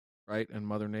 right? And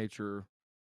Mother Nature,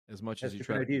 as much as Has you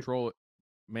try different to ideas. control it,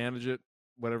 manage it,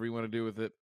 whatever you want to do with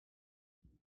it,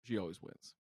 she always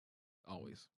wins.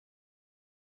 Always.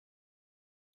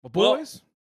 Well, Well, boys,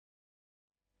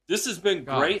 This has been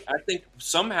Gosh. great. I think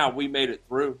somehow we made it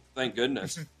through. Thank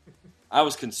goodness. I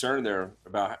was concerned there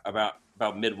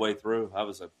about midway through. I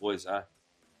was like, boys, I'm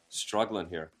struggling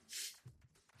here.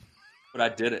 But I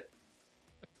did it.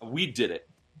 We did it.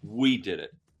 We did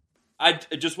it. I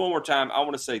just one more time, I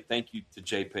want to say thank you to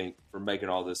J Pink for making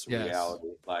all this a Yes. reality.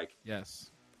 Like,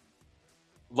 yes.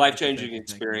 life-changing Thank you.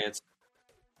 experience.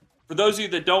 For those of you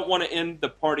that don't want to end the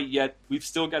party yet, we've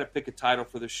still got to pick a title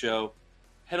for the show.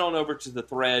 Head on over to the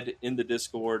thread in the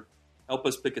Discord. Help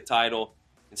us pick a title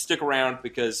and stick around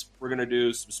because we're going to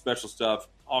do some special stuff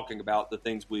talking about the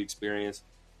things we experience,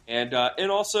 and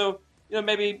also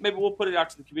maybe we'll put it out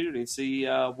to the community and see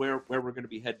where we're going to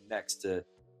be heading next to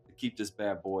keep this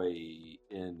bad boy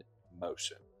in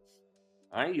motion.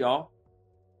 All right, y'all.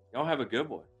 Y'all have a good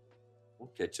one. We'll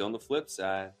catch you on the flip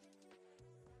side.